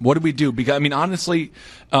change it? What do we do? Because, honestly,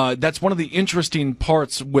 that's one of the interesting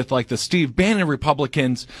parts with, like, the Steve Bannon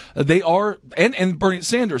Republicans. They are, and Bernie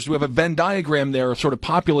Sanders, who have a Venn diagram there of sort of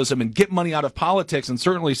populism and get money out of politics, and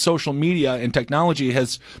certainly social media and technology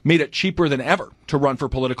has made it cheaper than ever to run for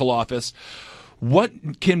political office.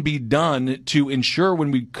 What can be done to ensure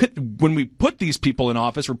when we put these people in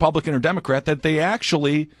office, Republican or Democrat, that they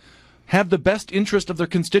actually have the best interest of their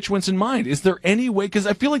constituents in mind? Is there any way? Because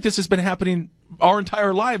I feel like this has been happening our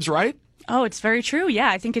entire lives, right? Oh, it's very true.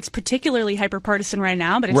 Yeah, I think it's particularly hyper-partisan right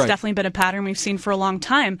now, but it's definitely been a pattern we've seen for a long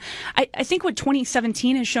time. I think what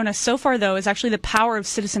 2017 has shown us so far, though, is actually the power of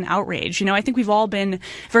citizen outrage. I think we've all been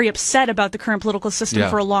very upset about the current political system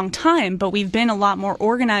for a long time, but we've been a lot more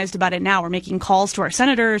organized about it now. We're making calls to our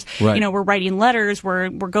senators. We're writing letters. We're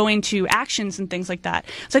going to actions and things like that.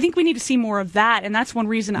 So I think we need to see more of that, and that's one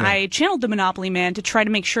reason I channeled the Monopoly Man to try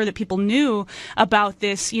to make sure that people knew about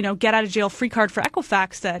this, get-out-of-jail-free card for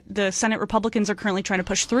Equifax that the Senate Republicans are currently trying to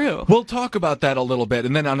push through. We'll talk about that a little bit,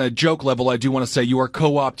 and then on a joke level, I do want to say you are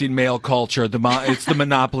co-opting male culture. It's the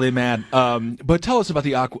Monopoly Man. But tell us about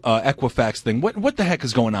the Equifax thing. What the heck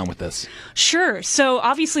is going on with this? Sure. So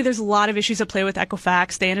obviously, there's a lot of issues at play with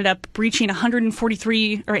Equifax. They ended up breaching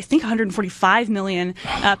 145 million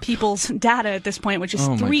people's data at this point, which is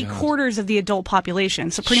 3/4 of the adult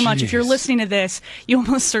population. So pretty much, if you're listening to this, you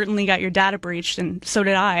almost certainly got your data breached, and so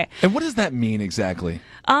did I. And what does that mean exactly?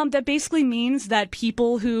 That basically means that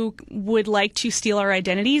people who would like to steal our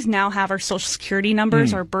identities now have our social security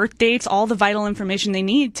numbers, our birth dates, all the vital information they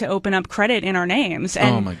need to open up credit in our names.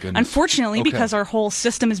 And oh my goodness. Unfortunately, because our whole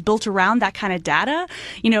system is built around that kind of data,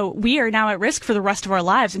 we are now at risk for the rest of our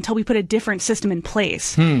lives until we put a different system in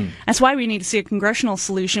place. That's why we need to see a congressional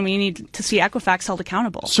solution. We need to see Equifax held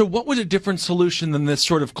accountable. So what would a different solution than this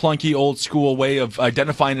sort of clunky old school way of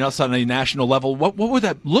identifying us on a national level? What would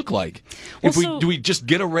that look like? Do we just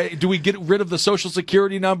get do we get rid of the Social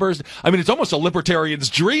Security numbers? I mean, it's almost a libertarian's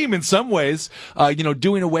dream in some ways,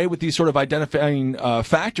 doing away with these sort of identifying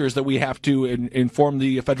factors that we have to inform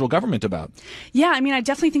the federal government about. Yeah, I mean, I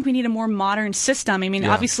definitely think we need a more modern system. I mean,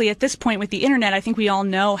 obviously at this point with the internet, I think we all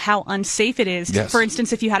know how unsafe it is. Yes. For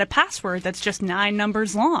instance, if you had a password that's just 9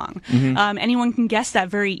 numbers long, Mm-hmm. anyone can guess that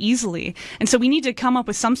very easily. And so we need to come up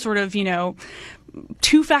with some sort of,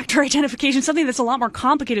 two-factor identification, something that's a lot more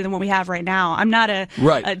complicated than what we have right now. I'm not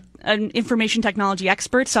an information technology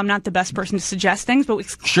expert, so I'm not the best person to suggest things, but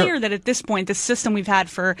it's clear that at this point, the system we've had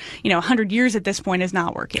for, 100 years at this point is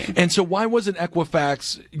not working. And so why wasn't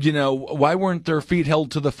Equifax, why weren't their feet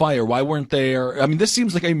held to the fire? Why weren't there? I mean, this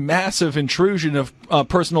seems like a massive intrusion of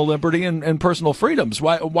personal liberty and personal freedoms.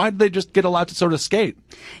 Why did they just get allowed to sort of skate?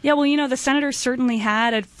 Yeah, well, the senators certainly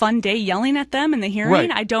had a fun day yelling at them in the hearing.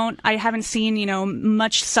 Right. I haven't seen,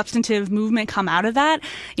 much substantive movement come out of that.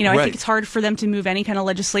 I think it's hard for them to move any kind of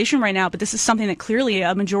legislation right now, but this is something that clearly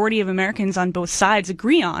a majority of Americans on both sides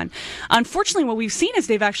agree on. Unfortunately, what we've seen is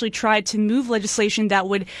they've actually tried to move legislation that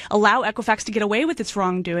would allow Equifax to get away with its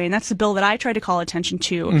wrongdoing. That's the bill that I tried to call attention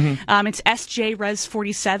to. Mm-hmm. It's SJ Res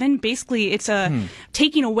 47. Basically, it's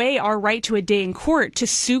taking away our right to a day in court to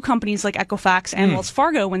sue companies like Equifax and Wells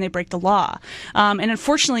Fargo when they break the law. And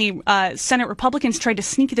unfortunately, Senate Republicans tried to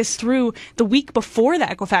sneak this through the week before the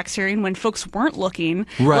Equifax hearing when folks weren't looking.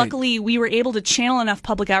 Right. Luckily, we were able to channel enough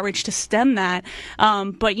public outreach to stem that.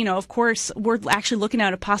 But, of course, we're actually looking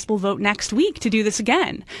at a possible vote next week to do this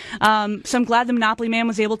again. So I'm glad the Monopoly Man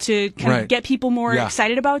was able to kind of get people more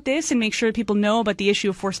excited about this and make sure that people know about the issue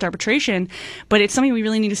of forced arbitration. But it's something we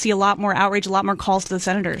really need to see a lot more outrage, a lot more calls to the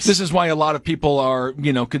senators. This is why a lot of people are,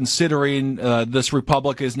 considering this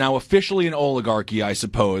republic is now officially an oligarchy, I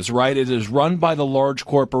suppose, right? It is run by the large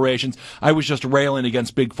corporations. I was just railing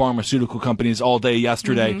against big pharmaceutical companies all day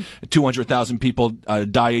yesterday. Mm-hmm. 200,000 people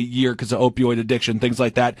die a year because of opioid addiction, things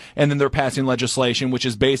like that. And then they're passing legislation which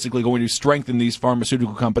is basically going to strengthen these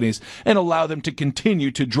pharmaceutical companies and allow them to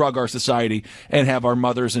continue to drug our society and have our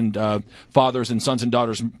mothers and fathers and sons and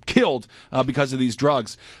daughters killed because of these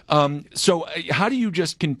drugs. So how do you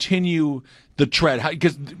just continue the tread?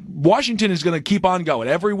 Because Washington is going to keep on going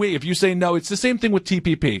every week. If you say no, it's the same thing with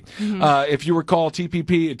TPP. Mm-hmm. If you recall,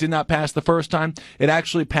 TPP, it did not pass the first time. It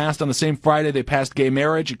actually passed on the same Friday they passed gay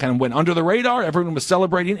marriage. It kind of went under the radar. Everyone was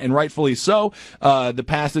celebrating, and rightfully so, the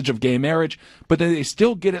passage of gay marriage. But they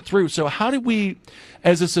still get it through. So how do we,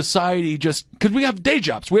 as a society, because we have day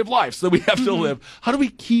jobs, we have lives that we have to live, how do we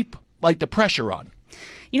keep the pressure on?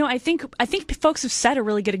 I think folks have set a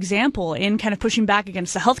really good example in kind of pushing back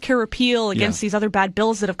against the healthcare repeal, against these other bad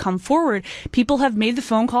bills that have come forward. People have made the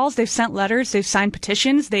phone calls, they've sent letters, they've signed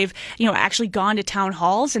petitions, they've, actually gone to town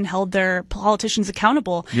halls and held their politicians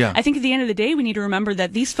accountable. Yeah. I think at the end of the day, we need to remember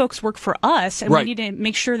that these folks work for us, and we need to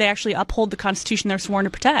make sure they actually uphold the Constitution they're sworn to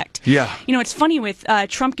protect. Yeah. It's funny with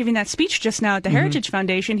Trump giving that speech just now at the Heritage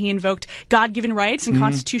Foundation, he invoked God-given rights and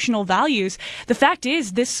constitutional values. The fact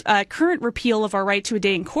is, this current repeal of our right to a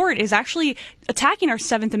day in court is actually attacking our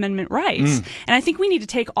Seventh Amendment rights. And I think we need to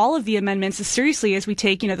take all of the amendments as seriously as we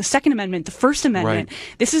take, the Second Amendment, the First Amendment. Right.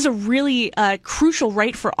 This is a really crucial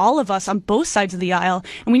right for all of us on both sides of the aisle.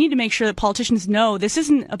 And we need to make sure that politicians know this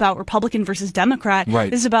isn't about Republican versus Democrat.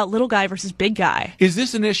 Right. This is about little guy versus big guy. Is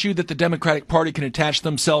this an issue that the Democratic Party can attach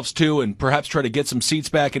themselves to and perhaps try to get some seats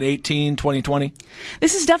back in 2020?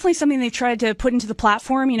 This is definitely something they've tried to put into the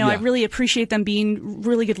platform. I really appreciate them being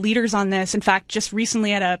really good leaders on this. In fact, just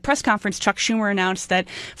recently at a press conference, Chuck Schumer announced that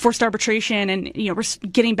forced arbitration and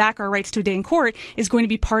getting back our rights to a day in court is going to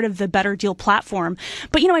be part of the Better Deal platform.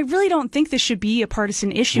 But I really don't think this should be a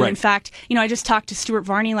partisan issue. Right. In fact, I just talked to Stuart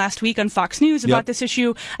Varney last week on Fox News about this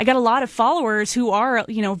issue. I got a lot of followers who are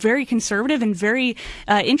very conservative and very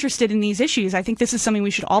interested in these issues. I think this is something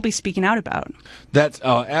we should all be speaking out about. That's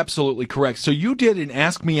absolutely correct. So you did an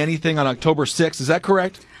Ask Me Anything on October 6th. Is that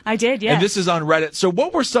correct? I did, yes. And this is on Reddit. So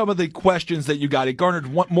what were some of the questions that you got? It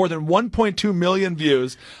garnered more than 1.2 million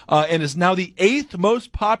views and is now the 8th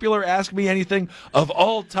most popular Ask Me Anything of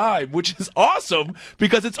all time, which is awesome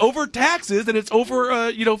because it's over taxes and it's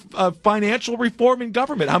over, financial reform in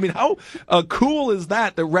government. I mean, how cool is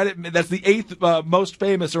that? The Reddit, that's the 8th most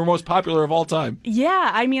famous or most popular of all time. Yeah,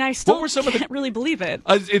 I mean, I still can't really believe it.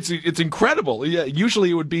 It's incredible. Yeah, usually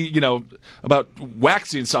it would be, about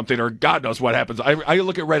waxing something or God knows what happens. I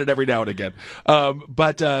look at read it every now and again.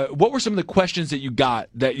 But what were some of the questions that you got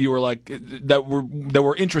that you were like that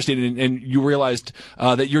were interested in, and you realized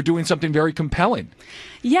that you're doing something very compelling?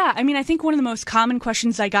 Yeah, I mean, I think one of the most common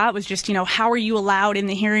questions I got was just, how are you allowed in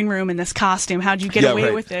the hearing room in this costume? How'd you get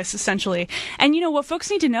away with this, essentially? And, what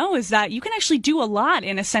folks need to know is that you can actually do a lot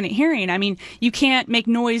in a Senate hearing. I mean, you can't make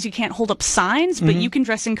noise, you can't hold up signs, but you can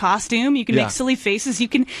dress in costume, you can make silly faces, you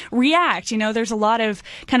can react. There's a lot of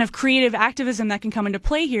kind of creative activism that can come into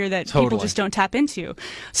play here that people just don't tap into.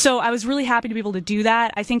 So I was really happy to be able to do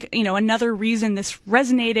that. I think, another reason this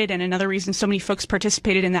resonated and another reason so many folks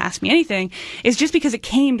participated in the Ask Me Anything is just because it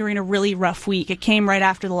came during a really rough week. It came right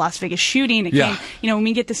after the Las Vegas shooting. It came, when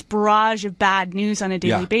we get this barrage of bad news on a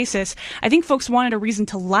daily basis, I think folks wanted a reason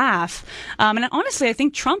to laugh. And honestly, I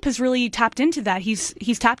think Trump has really tapped into that.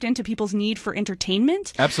 He's tapped into people's need for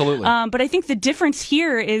entertainment. Absolutely. But I think the difference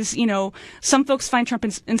here is, some folks find Trump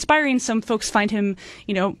inspiring, some folks find him,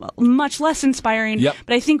 much less inspiring. Yep.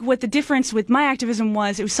 But I think what the difference with my activism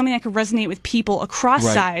was, it was something that could resonate with people across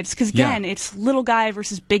sides. Because again, it's little guy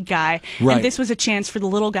versus big guy. Right. And this was a chance for the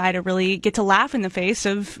little guy to really get to laugh in the face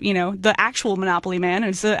of, the actual Monopoly man,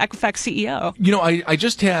 who's the Equifax CEO. I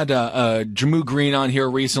just had Jamu Green on here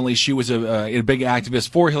recently. She was a big activist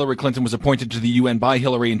for Hillary Clinton, was appointed to the UN by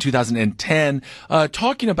Hillary in 2010,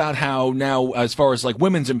 talking about how now, as far as like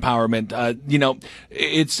women's empowerment,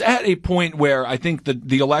 it's at a point where I think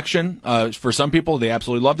the election, for some people, they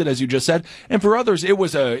absolutely loved it, as you just said, and for others, it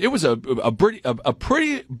was a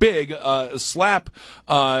pretty big slap,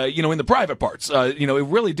 in the private parts. It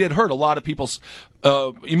really did hurt a lot of people's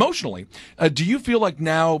emotionally. Do you feel like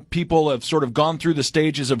now people have sort of gone through the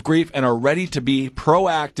stages of grief and are ready to be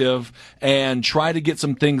proactive and try to get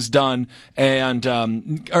some things done and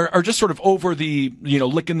are just sort of over the,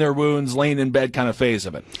 licking their wounds, laying in bed kind of phase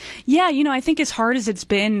of it? Yeah, I think as hard as it's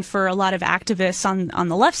been for a lot of activists on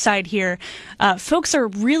the left side here, folks are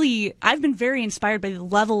really, I've been very inspired by the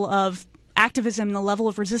level of activism, the level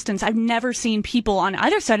of resistance. I've never seen people on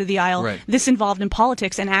either side of the aisle this involved in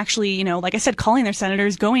politics and actually, like I said, calling their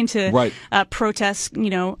senators, going to protests,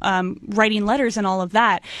 writing letters and all of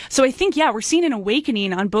that. So I think, we're seeing an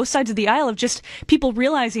awakening on both sides of the aisle of just people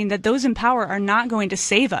realizing that those in power are not going to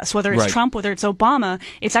save us, whether it's Trump, whether it's Obama.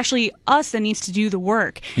 It's actually us that needs to do the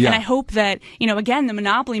work. And I hope that, again, the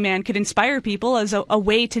Monopoly man could inspire people as a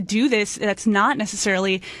way to do this that's not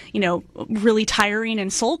necessarily, really tiring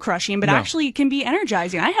and soul crushing, but actually can be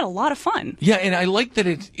energizing. I had a lot of fun. Yeah, and I like that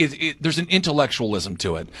there's an intellectualism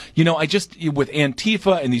to it. With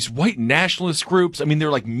Antifa and these white nationalist groups,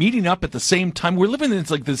 they're like meeting up at the same time. We're living in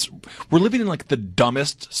the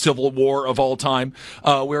dumbest civil war of all time,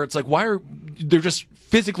 where it's like, they're just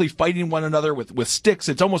physically fighting one another with sticks.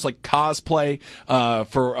 It's almost like cosplay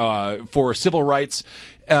for civil rights.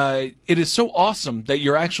 It is so awesome that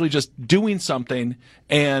you're actually just doing something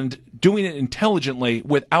and doing it intelligently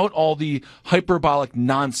without all the hyperbolic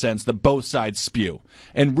nonsense that both sides spew.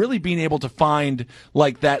 And really being able to find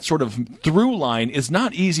like that sort of through line is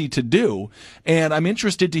not easy to do. And I'm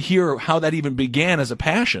interested to hear how that even began as a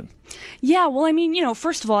passion. Yeah, well,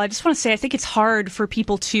 first of all, I just want to say I think it's hard for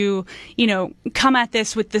people to, come at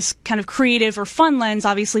this with this kind of creative or fun lens,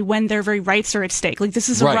 obviously, when their very rights are at stake. Like, this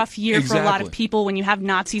is a rough year for a lot of people when you have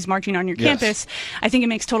Nazis marching on your campus. I think it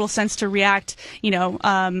makes total sense to react,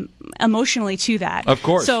 emotionally to that. Of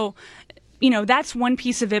course. So, that's one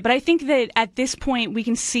piece of it. But I think that at this point we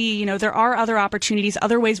can see, there are other opportunities,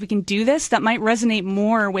 other ways we can do this that might resonate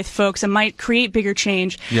more with folks and might create bigger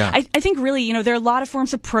change. Yeah. I think really, there are a lot of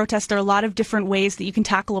forms of protest. There are a lot of different ways that you can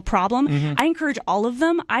tackle a problem. I encourage all of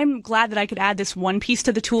them. I'm glad that I could add this one piece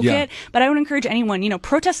to the toolkit, but I would encourage anyone,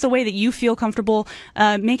 protest the way that you feel comfortable,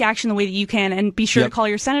 make action the way that you can, and be sure to call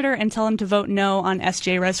your senator and tell him to vote no on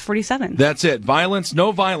SJ Res 47. That's it. Violence,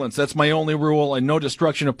 no violence. That's my only rule, and no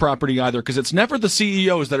destruction of property either, because it's never the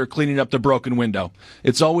CEOs that are cleaning up the broken window.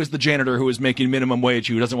 It's always the janitor who is making minimum wage,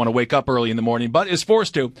 who doesn't want to wake up early in the morning, but is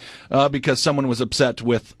forced to because someone was upset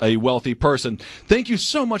with a wealthy person. Thank you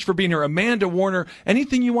so much for being here, Amanda Warner.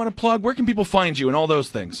 Anything you want to plug? Where can people find you and all those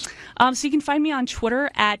things? So you can find me on Twitter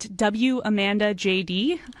at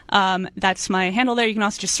WAmandaJD. That's my handle there. You can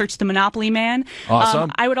also just search the Monopoly Man.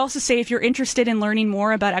 Awesome. I would also say if you're interested in learning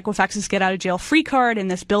more about Equifax's Get Out of Jail Free Card and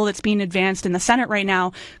this bill that's being advanced in the Senate right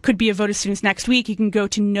now, could be a vote as soon as next week, you can go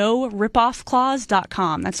to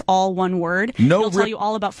noripoffclause.com. That's all one word. It'll tell you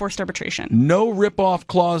all about forced arbitration.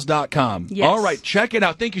 Noripoffclause.com. Yes. All right, check it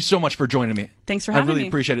out. Thank you so much for joining me. Thanks for having me. I really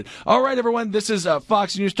appreciate it. All right, everyone, this is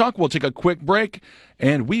Fox News Talk. We'll take a quick break,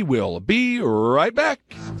 and we will be right back.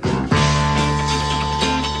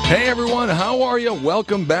 Hey, everyone, how are you?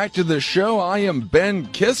 Welcome back to the show. I am Ben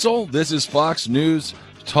Kissel. This is Fox News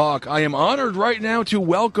Talk. I am honored right now to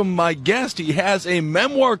welcome my guest. He has a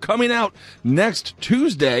memoir coming out next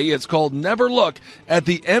Tuesday. It's called Never Look at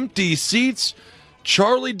the Empty Seats.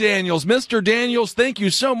 Charlie Daniels. Mr. Daniels, thank you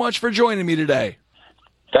so much for joining me today.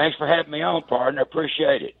 Thanks for having me on, partner.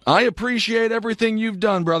 Appreciate it. I appreciate everything you've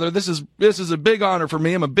done, brother. This is a big honor for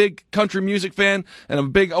me. I'm a big country music fan, and I'm a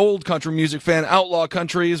big old country music fan, outlaw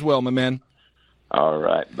country as well, my man. All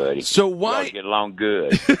right, buddy. So why get along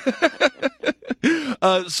good?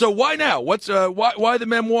 So why now? What's why the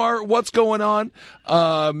memoir? What's going on?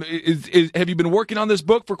 Have you been working on this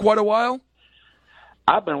book for quite a while?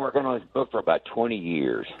 I've been working on this book for about 20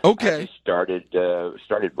 years. Okay. I just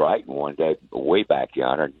started writing one day way back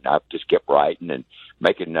yonder. And I just kept writing and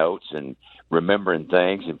making notes and remembering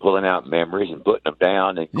things and pulling out memories and putting them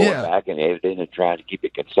down and going back and editing and trying to keep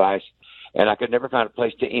it concise. And I could never find a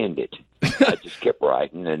place to end it. I just kept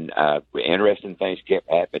writing, and interesting things kept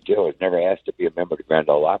happening too. I was never asked to be a member of the Grand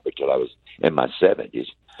Ole Opry until I was in my 70s.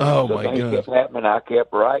 Oh, so my things God. kept happening. I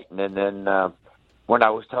kept writing, and then when I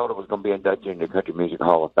was told I was going to be inducted into the Country Music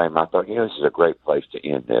Hall of Fame, I thought, this is a great place to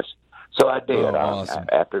end this. So I did. Oh, awesome.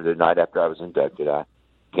 After the night after I was inducted, I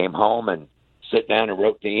came home and sat down and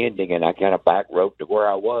wrote the ending, and I kind of back wrote to where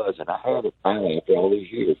I was, and I had it finally after all these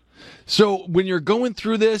years. So when you're going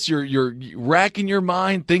through this, you're racking your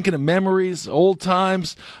mind, thinking of memories, old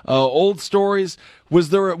times, old stories.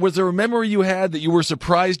 Was there a memory you had that you were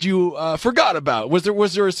surprised you forgot about? Was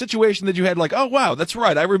there a situation that you had like, oh wow, that's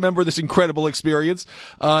right, I remember this incredible experience,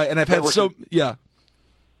 and I've had so yeah.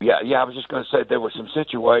 I was just going to say there were some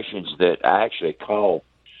situations that I actually called.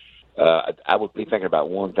 I would be thinking about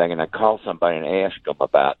one thing, and I call somebody and ask them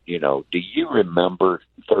about, do you remember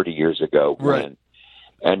 30 years ago when? Right.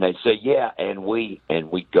 And they say, yeah, and we'd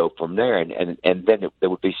go from there, and then there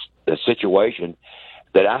would be a situation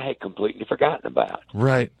that I had completely forgotten about.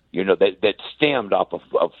 Right. That stemmed off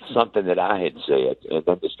of something that I had said, and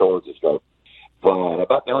then the story just goes flying.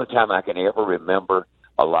 About the only time I can ever remember.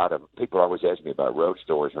 A lot of people always ask me about road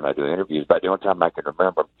stories when I do interviews, but the only time I can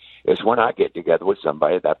remember is when I get together with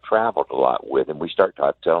somebody that I've traveled a lot with, and we start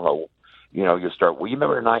telling them, you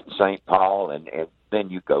remember the night in St. Paul, and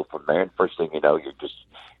then you go from there, and first thing you know, you're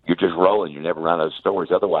just rolling. You never run those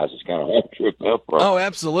stories. Otherwise, it's kind of hard to remember. Oh,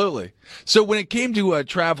 absolutely. So when it came to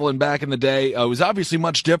traveling back in the day, it was obviously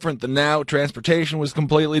much different than now. Transportation was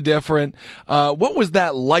completely different. What was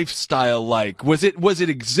that lifestyle like? Was it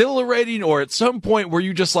exhilarating, or at some point were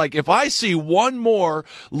you just like, if I see one more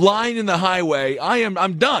line in the highway,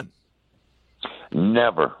 I'm done?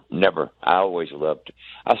 Never.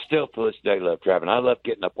 I still to this day love traveling. I love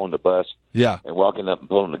getting up on the bus and walking up and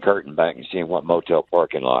pulling the curtain back and seeing what motel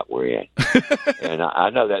parking lot we're in. And I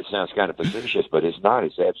know that sounds kind of facetious, but it's not.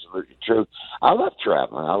 It's absolutely true. I love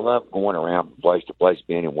traveling. I love going around from place to place,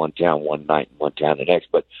 being in one town one night and one town the next.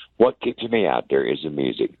 But what keeps me out there is the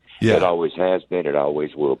music. Yeah. It always has been. It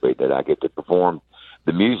always will be, that I get to perform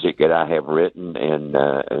the music that I have written and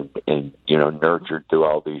nurtured through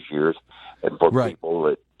all these years. And for people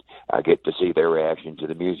that I get to see their reaction to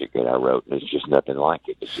the music that I wrote, and it's just nothing like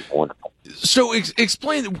it. It's just wonderful. So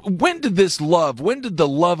explain, when did the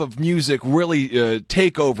love of music really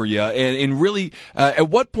take over you? And really, at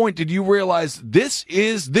what point did you realize this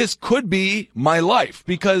could be my life?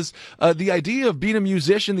 Because the idea of being a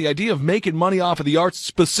musician, the idea of making money off of the arts,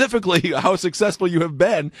 specifically how successful you have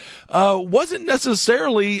been, wasn't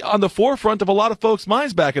necessarily on the forefront of a lot of folks'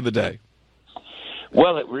 minds back in the day.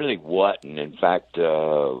 Well, it really wasn't. In fact,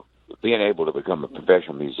 being able to become a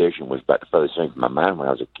professional musician was about the furthest thing from my mind when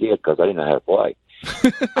I was a kid, because I didn't know how to play.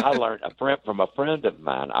 I learned from a friend of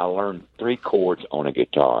mine. I learned 3 chords on a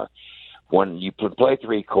guitar. When you play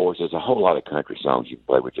 3 chords, there's a whole lot of country songs you can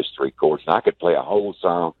play with just 3 chords, and I could play a whole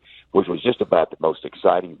song, which was just about the most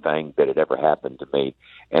exciting thing that had ever happened to me.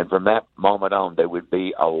 And from that moment on, there would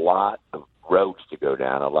be a lot of roads to go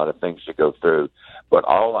down, a lot of things to go through. But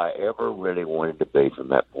all I ever really wanted to be from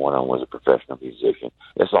that point on was a professional musician.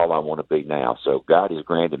 That's all I want to be now. So God has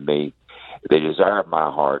granted me the desire of my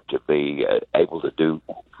heart to be able to do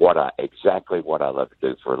exactly what I love to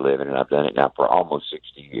do for a living, and I've done it now for almost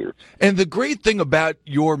 60 years. And the great thing about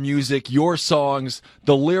your music, your songs,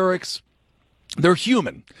 the lyrics, they're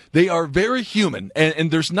human. They are very human, and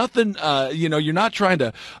there's nothing. You're not trying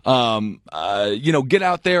to, get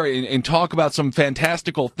out there and talk about some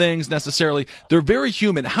fantastical things necessarily. They're very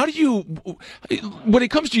human. How do you, when it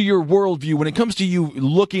comes to your worldview, when it comes to you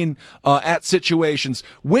looking at situations,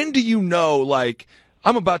 when do you know, like,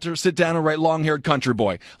 I'm about to sit down and write Long-Haired Country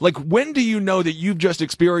Boy? Like, when do you know that you've just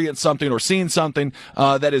experienced something or seen something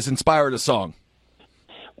that has inspired a song?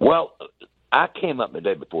 Well, I came up the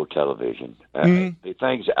day before television. The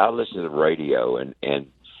things I listened to the radio, and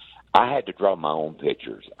I had to draw my own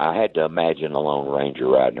pictures. I had to imagine a Lone Ranger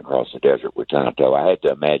riding across the desert with Tonto. I had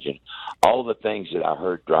to imagine all the things that I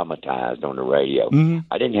heard dramatized on the radio.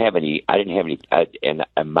 I didn't have any. And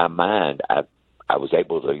in my mind, I was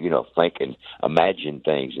able to, think and imagine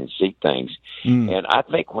things and see things. And I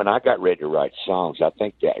think when I got ready to write songs, I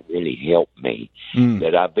think that really helped me,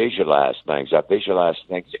 that I visualized things. I visualized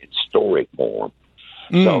things in story form.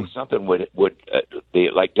 So something would be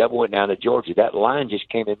like Devil Went Down to Georgia. That line just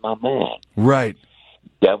came in my mind. Right.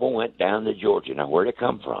 Devil Went Down to Georgia. Now, where'd it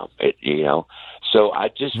come from? So I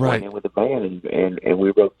just went in with the band and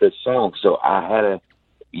we wrote this song. So I had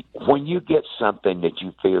when you get something that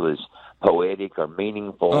you feel is poetic or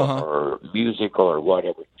meaningful or musical or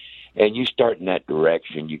whatever, and you start in that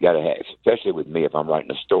direction, you got to have, especially with me, if I'm writing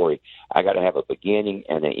a story, I got to have a beginning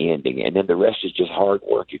and an ending, and then the rest is just hard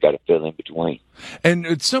work. You got to fill in between. And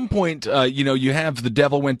at some point, you have The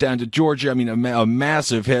Devil Went Down to Georgia. I mean, a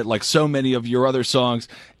massive hit, like so many of your other songs.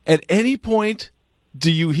 At any point, do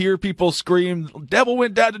you hear people scream, "Devil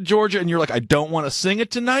Went Down to Georgia," and you're like, "I don't want to sing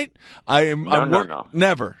it tonight"? No.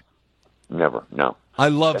 Never. No. I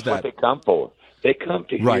love That's that. what they come for. They come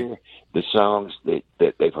to hear the songs that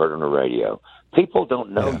they've heard on the radio. People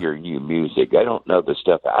don't know your new music. They don't know the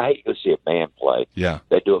stuff. I hate to see a band play. Yeah.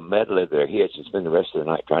 They do a medley of their hits and spend the rest of the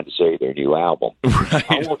night trying to say their new album. Right.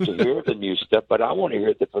 I want to hear the new stuff, but I want to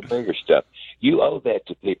hear the familiar stuff. You owe that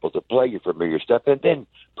to people to play your familiar stuff and then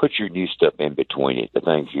put your new stuff in between it. The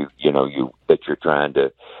things that you're trying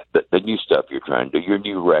to, the new stuff you're trying to do, your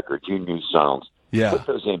new records, your new songs. Yeah. Put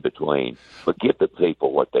those in between, but give the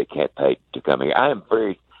people what they can't pay to come here. I am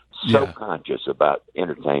very conscious about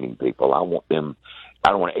entertaining people. I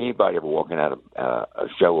don't want anybody ever walking out of a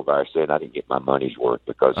show of ours saying I didn't get my money's worth,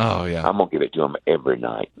 because I'm gonna give it to them every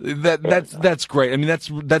night. That's great. I mean,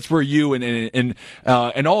 that's where you and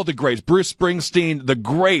all the greats, Bruce Springsteen, the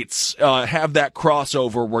greats, have that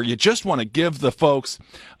crossover where you just want to give the folks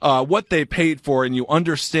what they paid for, and you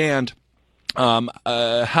understand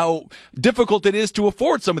how difficult it is to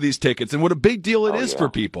afford some of these tickets and what a big deal it is for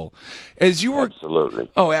people. As you were absolutely,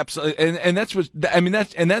 absolutely, and that's what I mean.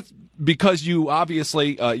 That's because you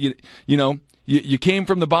obviously you came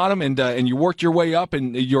from the bottom and you worked your way up,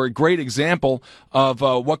 and you're a great example of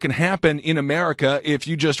what can happen in America if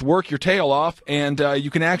you just work your tail off and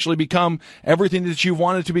you can actually become everything that you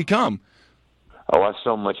wanted to become. Oh, I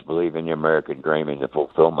so much believe in the American dream and the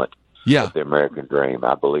fulfillment. Of the American dream.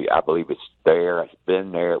 I believe it's there. It's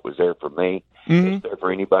been there. It was there for me. It's there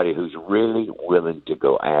for anybody who's really willing to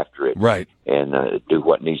go after it, and do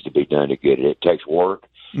what needs to be done to get it. It takes work.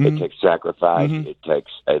 It takes sacrifice. It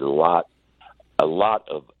takes a lot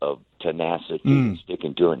of tenacity and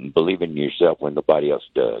sticking to it and believing in yourself when nobody else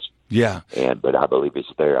does. Yeah. But I believe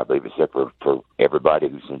it's there. I believe it's there for everybody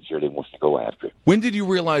who sincerely wants to go after it. When did you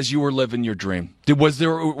realize you were living your dream? Did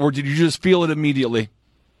you just feel it immediately?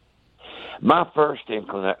 My first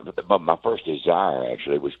desire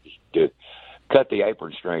actually was to cut the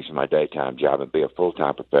apron strings in my daytime job and be a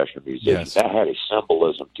full-time professional musician. Yes. That had a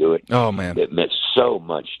symbolism to it. Oh, man. That meant so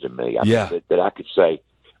much to me. That I could say,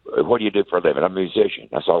 what do you do for a living? I'm a musician.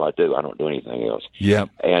 That's all I do. I don't do anything else. Yeah.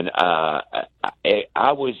 And I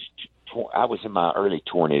was in my early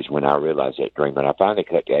 20s when I realized that dream, and I finally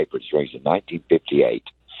cut the apron strings in 1958.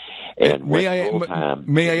 And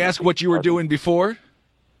may I ask what you were doing before?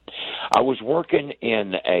 I was working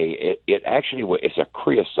in it's a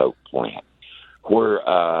creosote plant where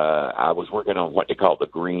I was working on what they call the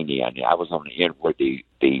green end. I was on the end where the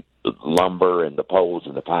lumber and the poles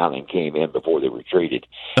and the piling came in before they were treated.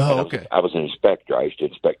 Oh, okay. I was an inspector. I used to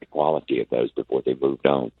inspect the quality of those before they moved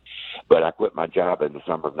on. But I quit my job in the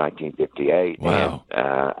summer of 1958, wow.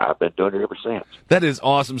 And I've been doing it ever since. That is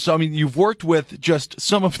awesome. So, I mean, you've worked with just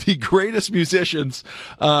some of the greatest musicians,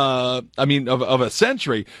 of a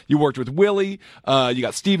century. You worked with Willie, you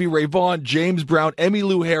got Stevie Ray Vaughan, James Brown,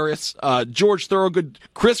 Emmylou Harris, George Thorogood,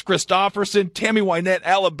 Chris Christopherson, Tammy Wynette,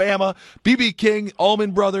 Alabama, B.B. King,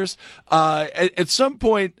 Allman Brothers. At some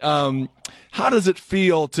point, how does it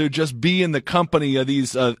feel to just be in the company of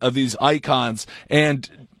these icons?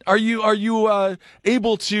 And are you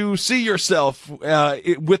able to see yourself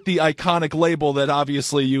with the iconic label that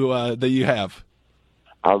obviously you have?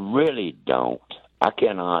 I really don't. I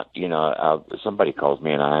cannot. Somebody calls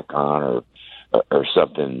me an icon or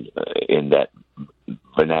something in that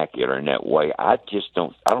vernacular in that way. I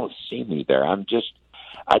don't see me there.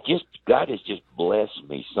 God has just blessed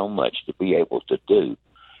me so much to be able to do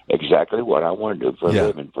exactly what I want to do for a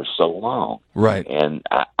living for so long. Right. And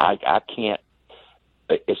I can't.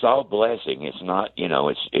 It's all blessing. It's not.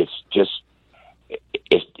 It's just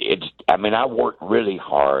it's. I mean, I worked really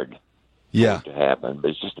hard. Yeah. To happen,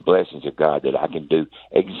 but it's just the blessings of God that I can do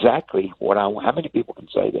exactly what I want. How many people can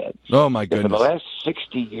say that? Oh my goodness! For the last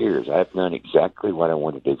 60 years, I've done exactly what I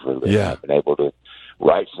want to do for a living. Yeah. I've been able to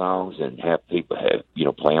write songs and have people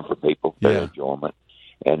play them for people for their enjoyment,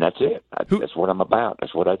 and that's it. That's what I'm about.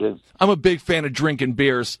 That's what I do. I'm a big fan of drinking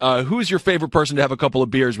beers. Who's your favorite person to have a couple of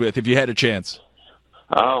beers with, if you had a chance?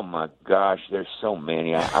 Oh my gosh, there's so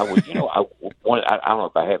many. I would, I don't know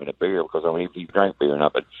if I having a beer because I don't even drink beer or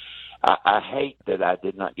not, but. I hate that I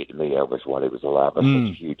did not get to meet Elvis while he was alive. I'm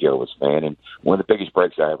such a huge Elvis fan, and one of the biggest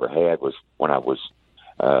breaks I ever had was when I was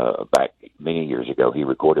back many years ago. He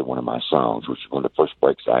recorded one of my songs, which was one of the first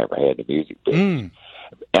breaks I ever had in the music business.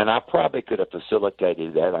 And I probably could have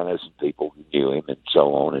facilitated that. I know some people who knew him and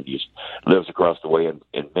so on, and he just lives across the way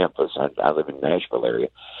in Memphis. I live in the Nashville area.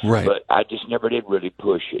 Right. But I just never did really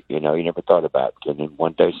push it. You never thought about it. And then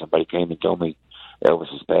one day somebody came and told me Elvis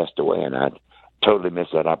has passed away, and I totally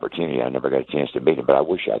missed that opportunity. I never got a chance to meet him, but I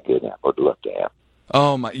wish I could. I would love to have.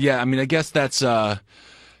 Oh my, yeah. I mean, I guess that's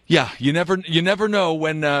you never know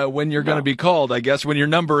when you're going to be called. I guess when your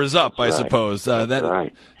number is up. That's I right. suppose That's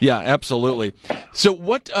right. Yeah, absolutely. So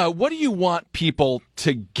what do you want people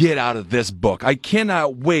to get out of this book? I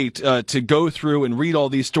cannot wait to go through and read all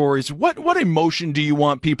these stories. What emotion do you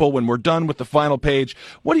want people when we're done with the final page?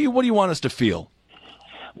 What do you want us to feel?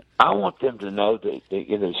 I want them to know that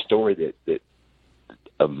the story that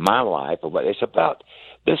of my life. It's about.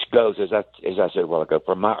 This goes as I said a while ago.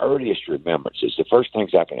 From my earliest remembrances, the first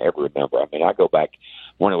things I can ever remember. I mean, I go back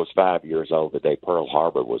when I was 5 years old, the day Pearl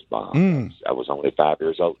Harbor was bombed. I was only 5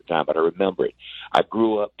 years old at the time, but I remember it. I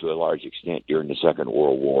grew up to a large extent during the Second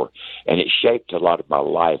World War, and it shaped a lot of my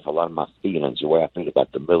life, a lot of my feelings, the way I feel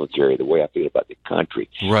about the military, the way I feel about the country,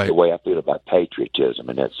 right. the way I feel about patriotism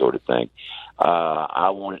and that sort of thing.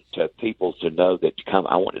 I wanted people to know that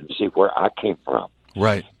I wanted them to see where I came from.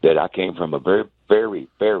 Right. That I came from a very, very,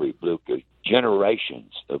 very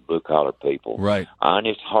generations of blue-collar people. Right.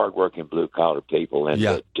 Honest, hardworking blue-collar people. And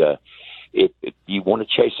yeah. that if you want to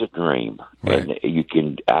chase a dream, right. and you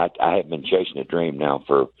can, I have been chasing a dream now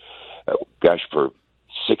for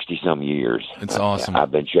 60-some years. It's awesome.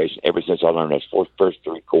 I've been chasing ever since I learned those first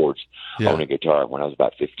three chords on the guitar when I was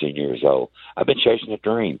about 15 years old. I've been chasing a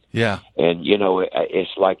dream. Yeah. And,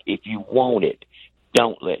 it's like if you want it,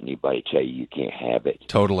 don't let anybody tell you can't have it.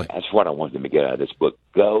 Totally. That's what I want them to get out of this book.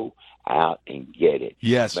 Go out and get it.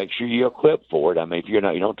 Yes. Make sure you're equipped for it. I mean, if you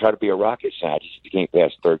don't try to be a rocket scientist if you can't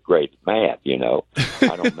pass third grade math, I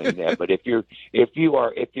don't mean that. But if you're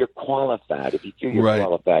qualified, if you feel you're right.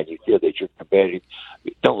 qualified, you feel that you're competitive,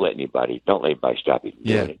 don't let anybody stop you from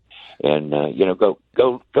doing it. And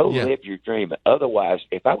go live your dream. Otherwise,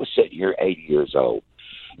 if I was sitting here 80 years old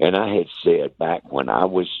and I had said back when I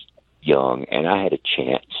was young and I had a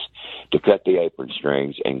chance to cut the apron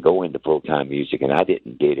strings and go into full-time music and I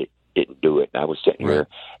didn't do it. And I was sitting here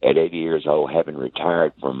at 80 years old having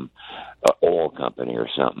retired from an oil company or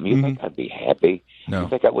something. You think I'd be happy? No. You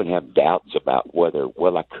think I wouldn't have doubts about whether,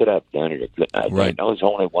 I could have done it or couldn't have done it? There's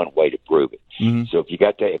only one way to prove it. Mm-hmm. So if you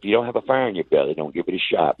don't have a fire in your belly, don't give it a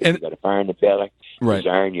shot. If you got a fire in the belly,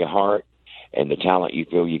 desire in your heart, and the talent you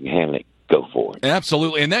feel you can handle it, go for it.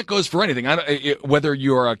 Absolutely, and that goes for anything. Whether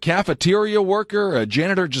you're a cafeteria worker, a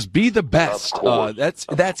janitor, just be the best.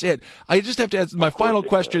 That's it. I just have to ask my final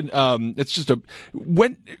question. It's just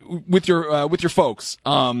with your folks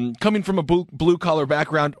coming from a blue collar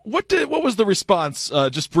background. What was the response?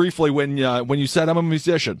 Just briefly when you said I'm a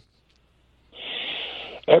musician.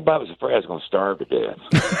 Everybody was afraid I was going to starve to death.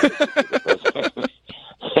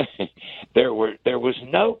 There was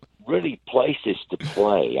no really places to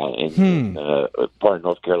play in part of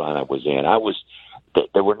North Carolina I was in.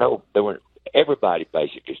 Everybody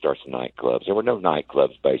basically starts in nightclubs. There were no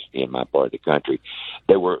nightclubs basically in my part of the country.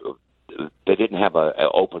 They didn't have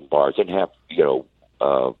open bars. Didn't have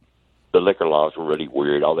the liquor laws were really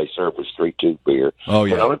weird. All they served was 3-2 beer. Oh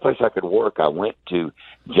yeah. The only place I could work, I went to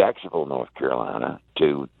Jacksonville, North Carolina,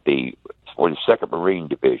 to the 2nd Marine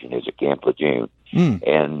Division is at Camp Lejeune.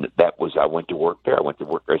 And I went to work there. I went to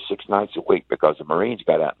work there 6 nights a week because the Marines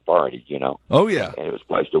got out and partied, Oh, yeah. And it was a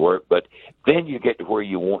place to work. But then you get to where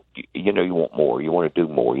you want more. You want to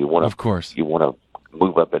do more. Of course. You want to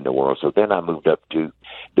move up in the world. So then I moved up to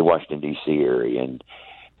the Washington, D.C. area, and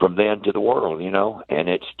from then to the world, And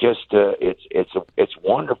it's just, it's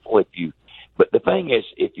wonderful but the thing is,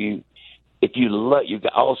 if you love,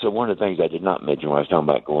 also one of the things I did not mention when I was talking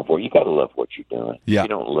about going for it, you got to love what you're doing. Yeah. If you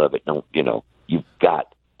don't love it, you've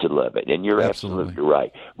got to love it. And you're absolutely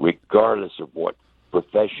right. Regardless of what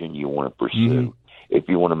profession you want to pursue, if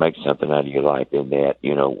you want to make something out of your life in that,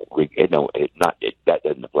 that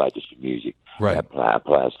doesn't apply just to music. Right. That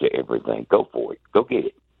applies to everything. Go for it. Go get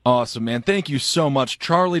it. Awesome, man. Thank you so much.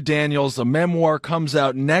 Charlie Daniels, a memoir comes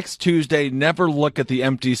out next Tuesday. Never Look at the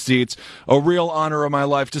Empty Seats. A real honor of my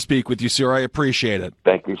life to speak with you, sir. I appreciate it.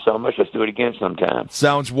 Thank you so much. Let's do it again sometime.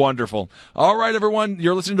 Sounds wonderful. All right, everyone.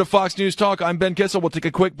 You're listening to Fox News Talk. I'm Ben Kissel. We'll take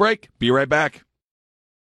a quick break. Be right back.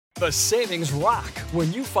 The savings rock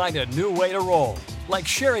when you find a new way to roll, like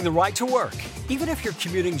sharing the ride to work. Even if you're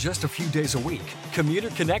commuting just a few days a week, Commuter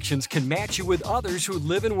Connections can match you with others who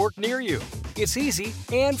live and work near you. It's easy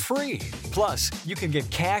and free. Plus, you can get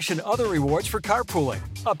cash and other rewards for carpooling,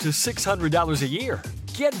 up to $600 a year.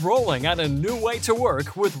 Get rolling on a new way to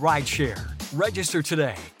work with rideshare. Register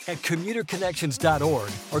today at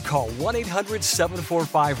commuterconnections.org or call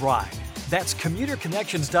 1-800-745-RIDE. That's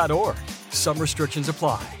commuterconnections.org. Some restrictions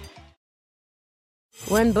apply.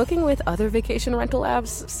 When booking with other vacation rental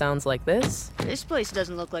apps sounds like this. This place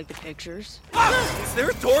doesn't look like the pictures. Is there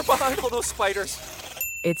a door behind all those spiders?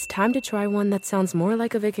 It's time to try one that sounds more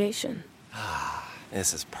like a vacation.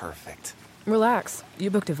 This is perfect. Relax. You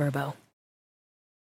booked a Vrbo.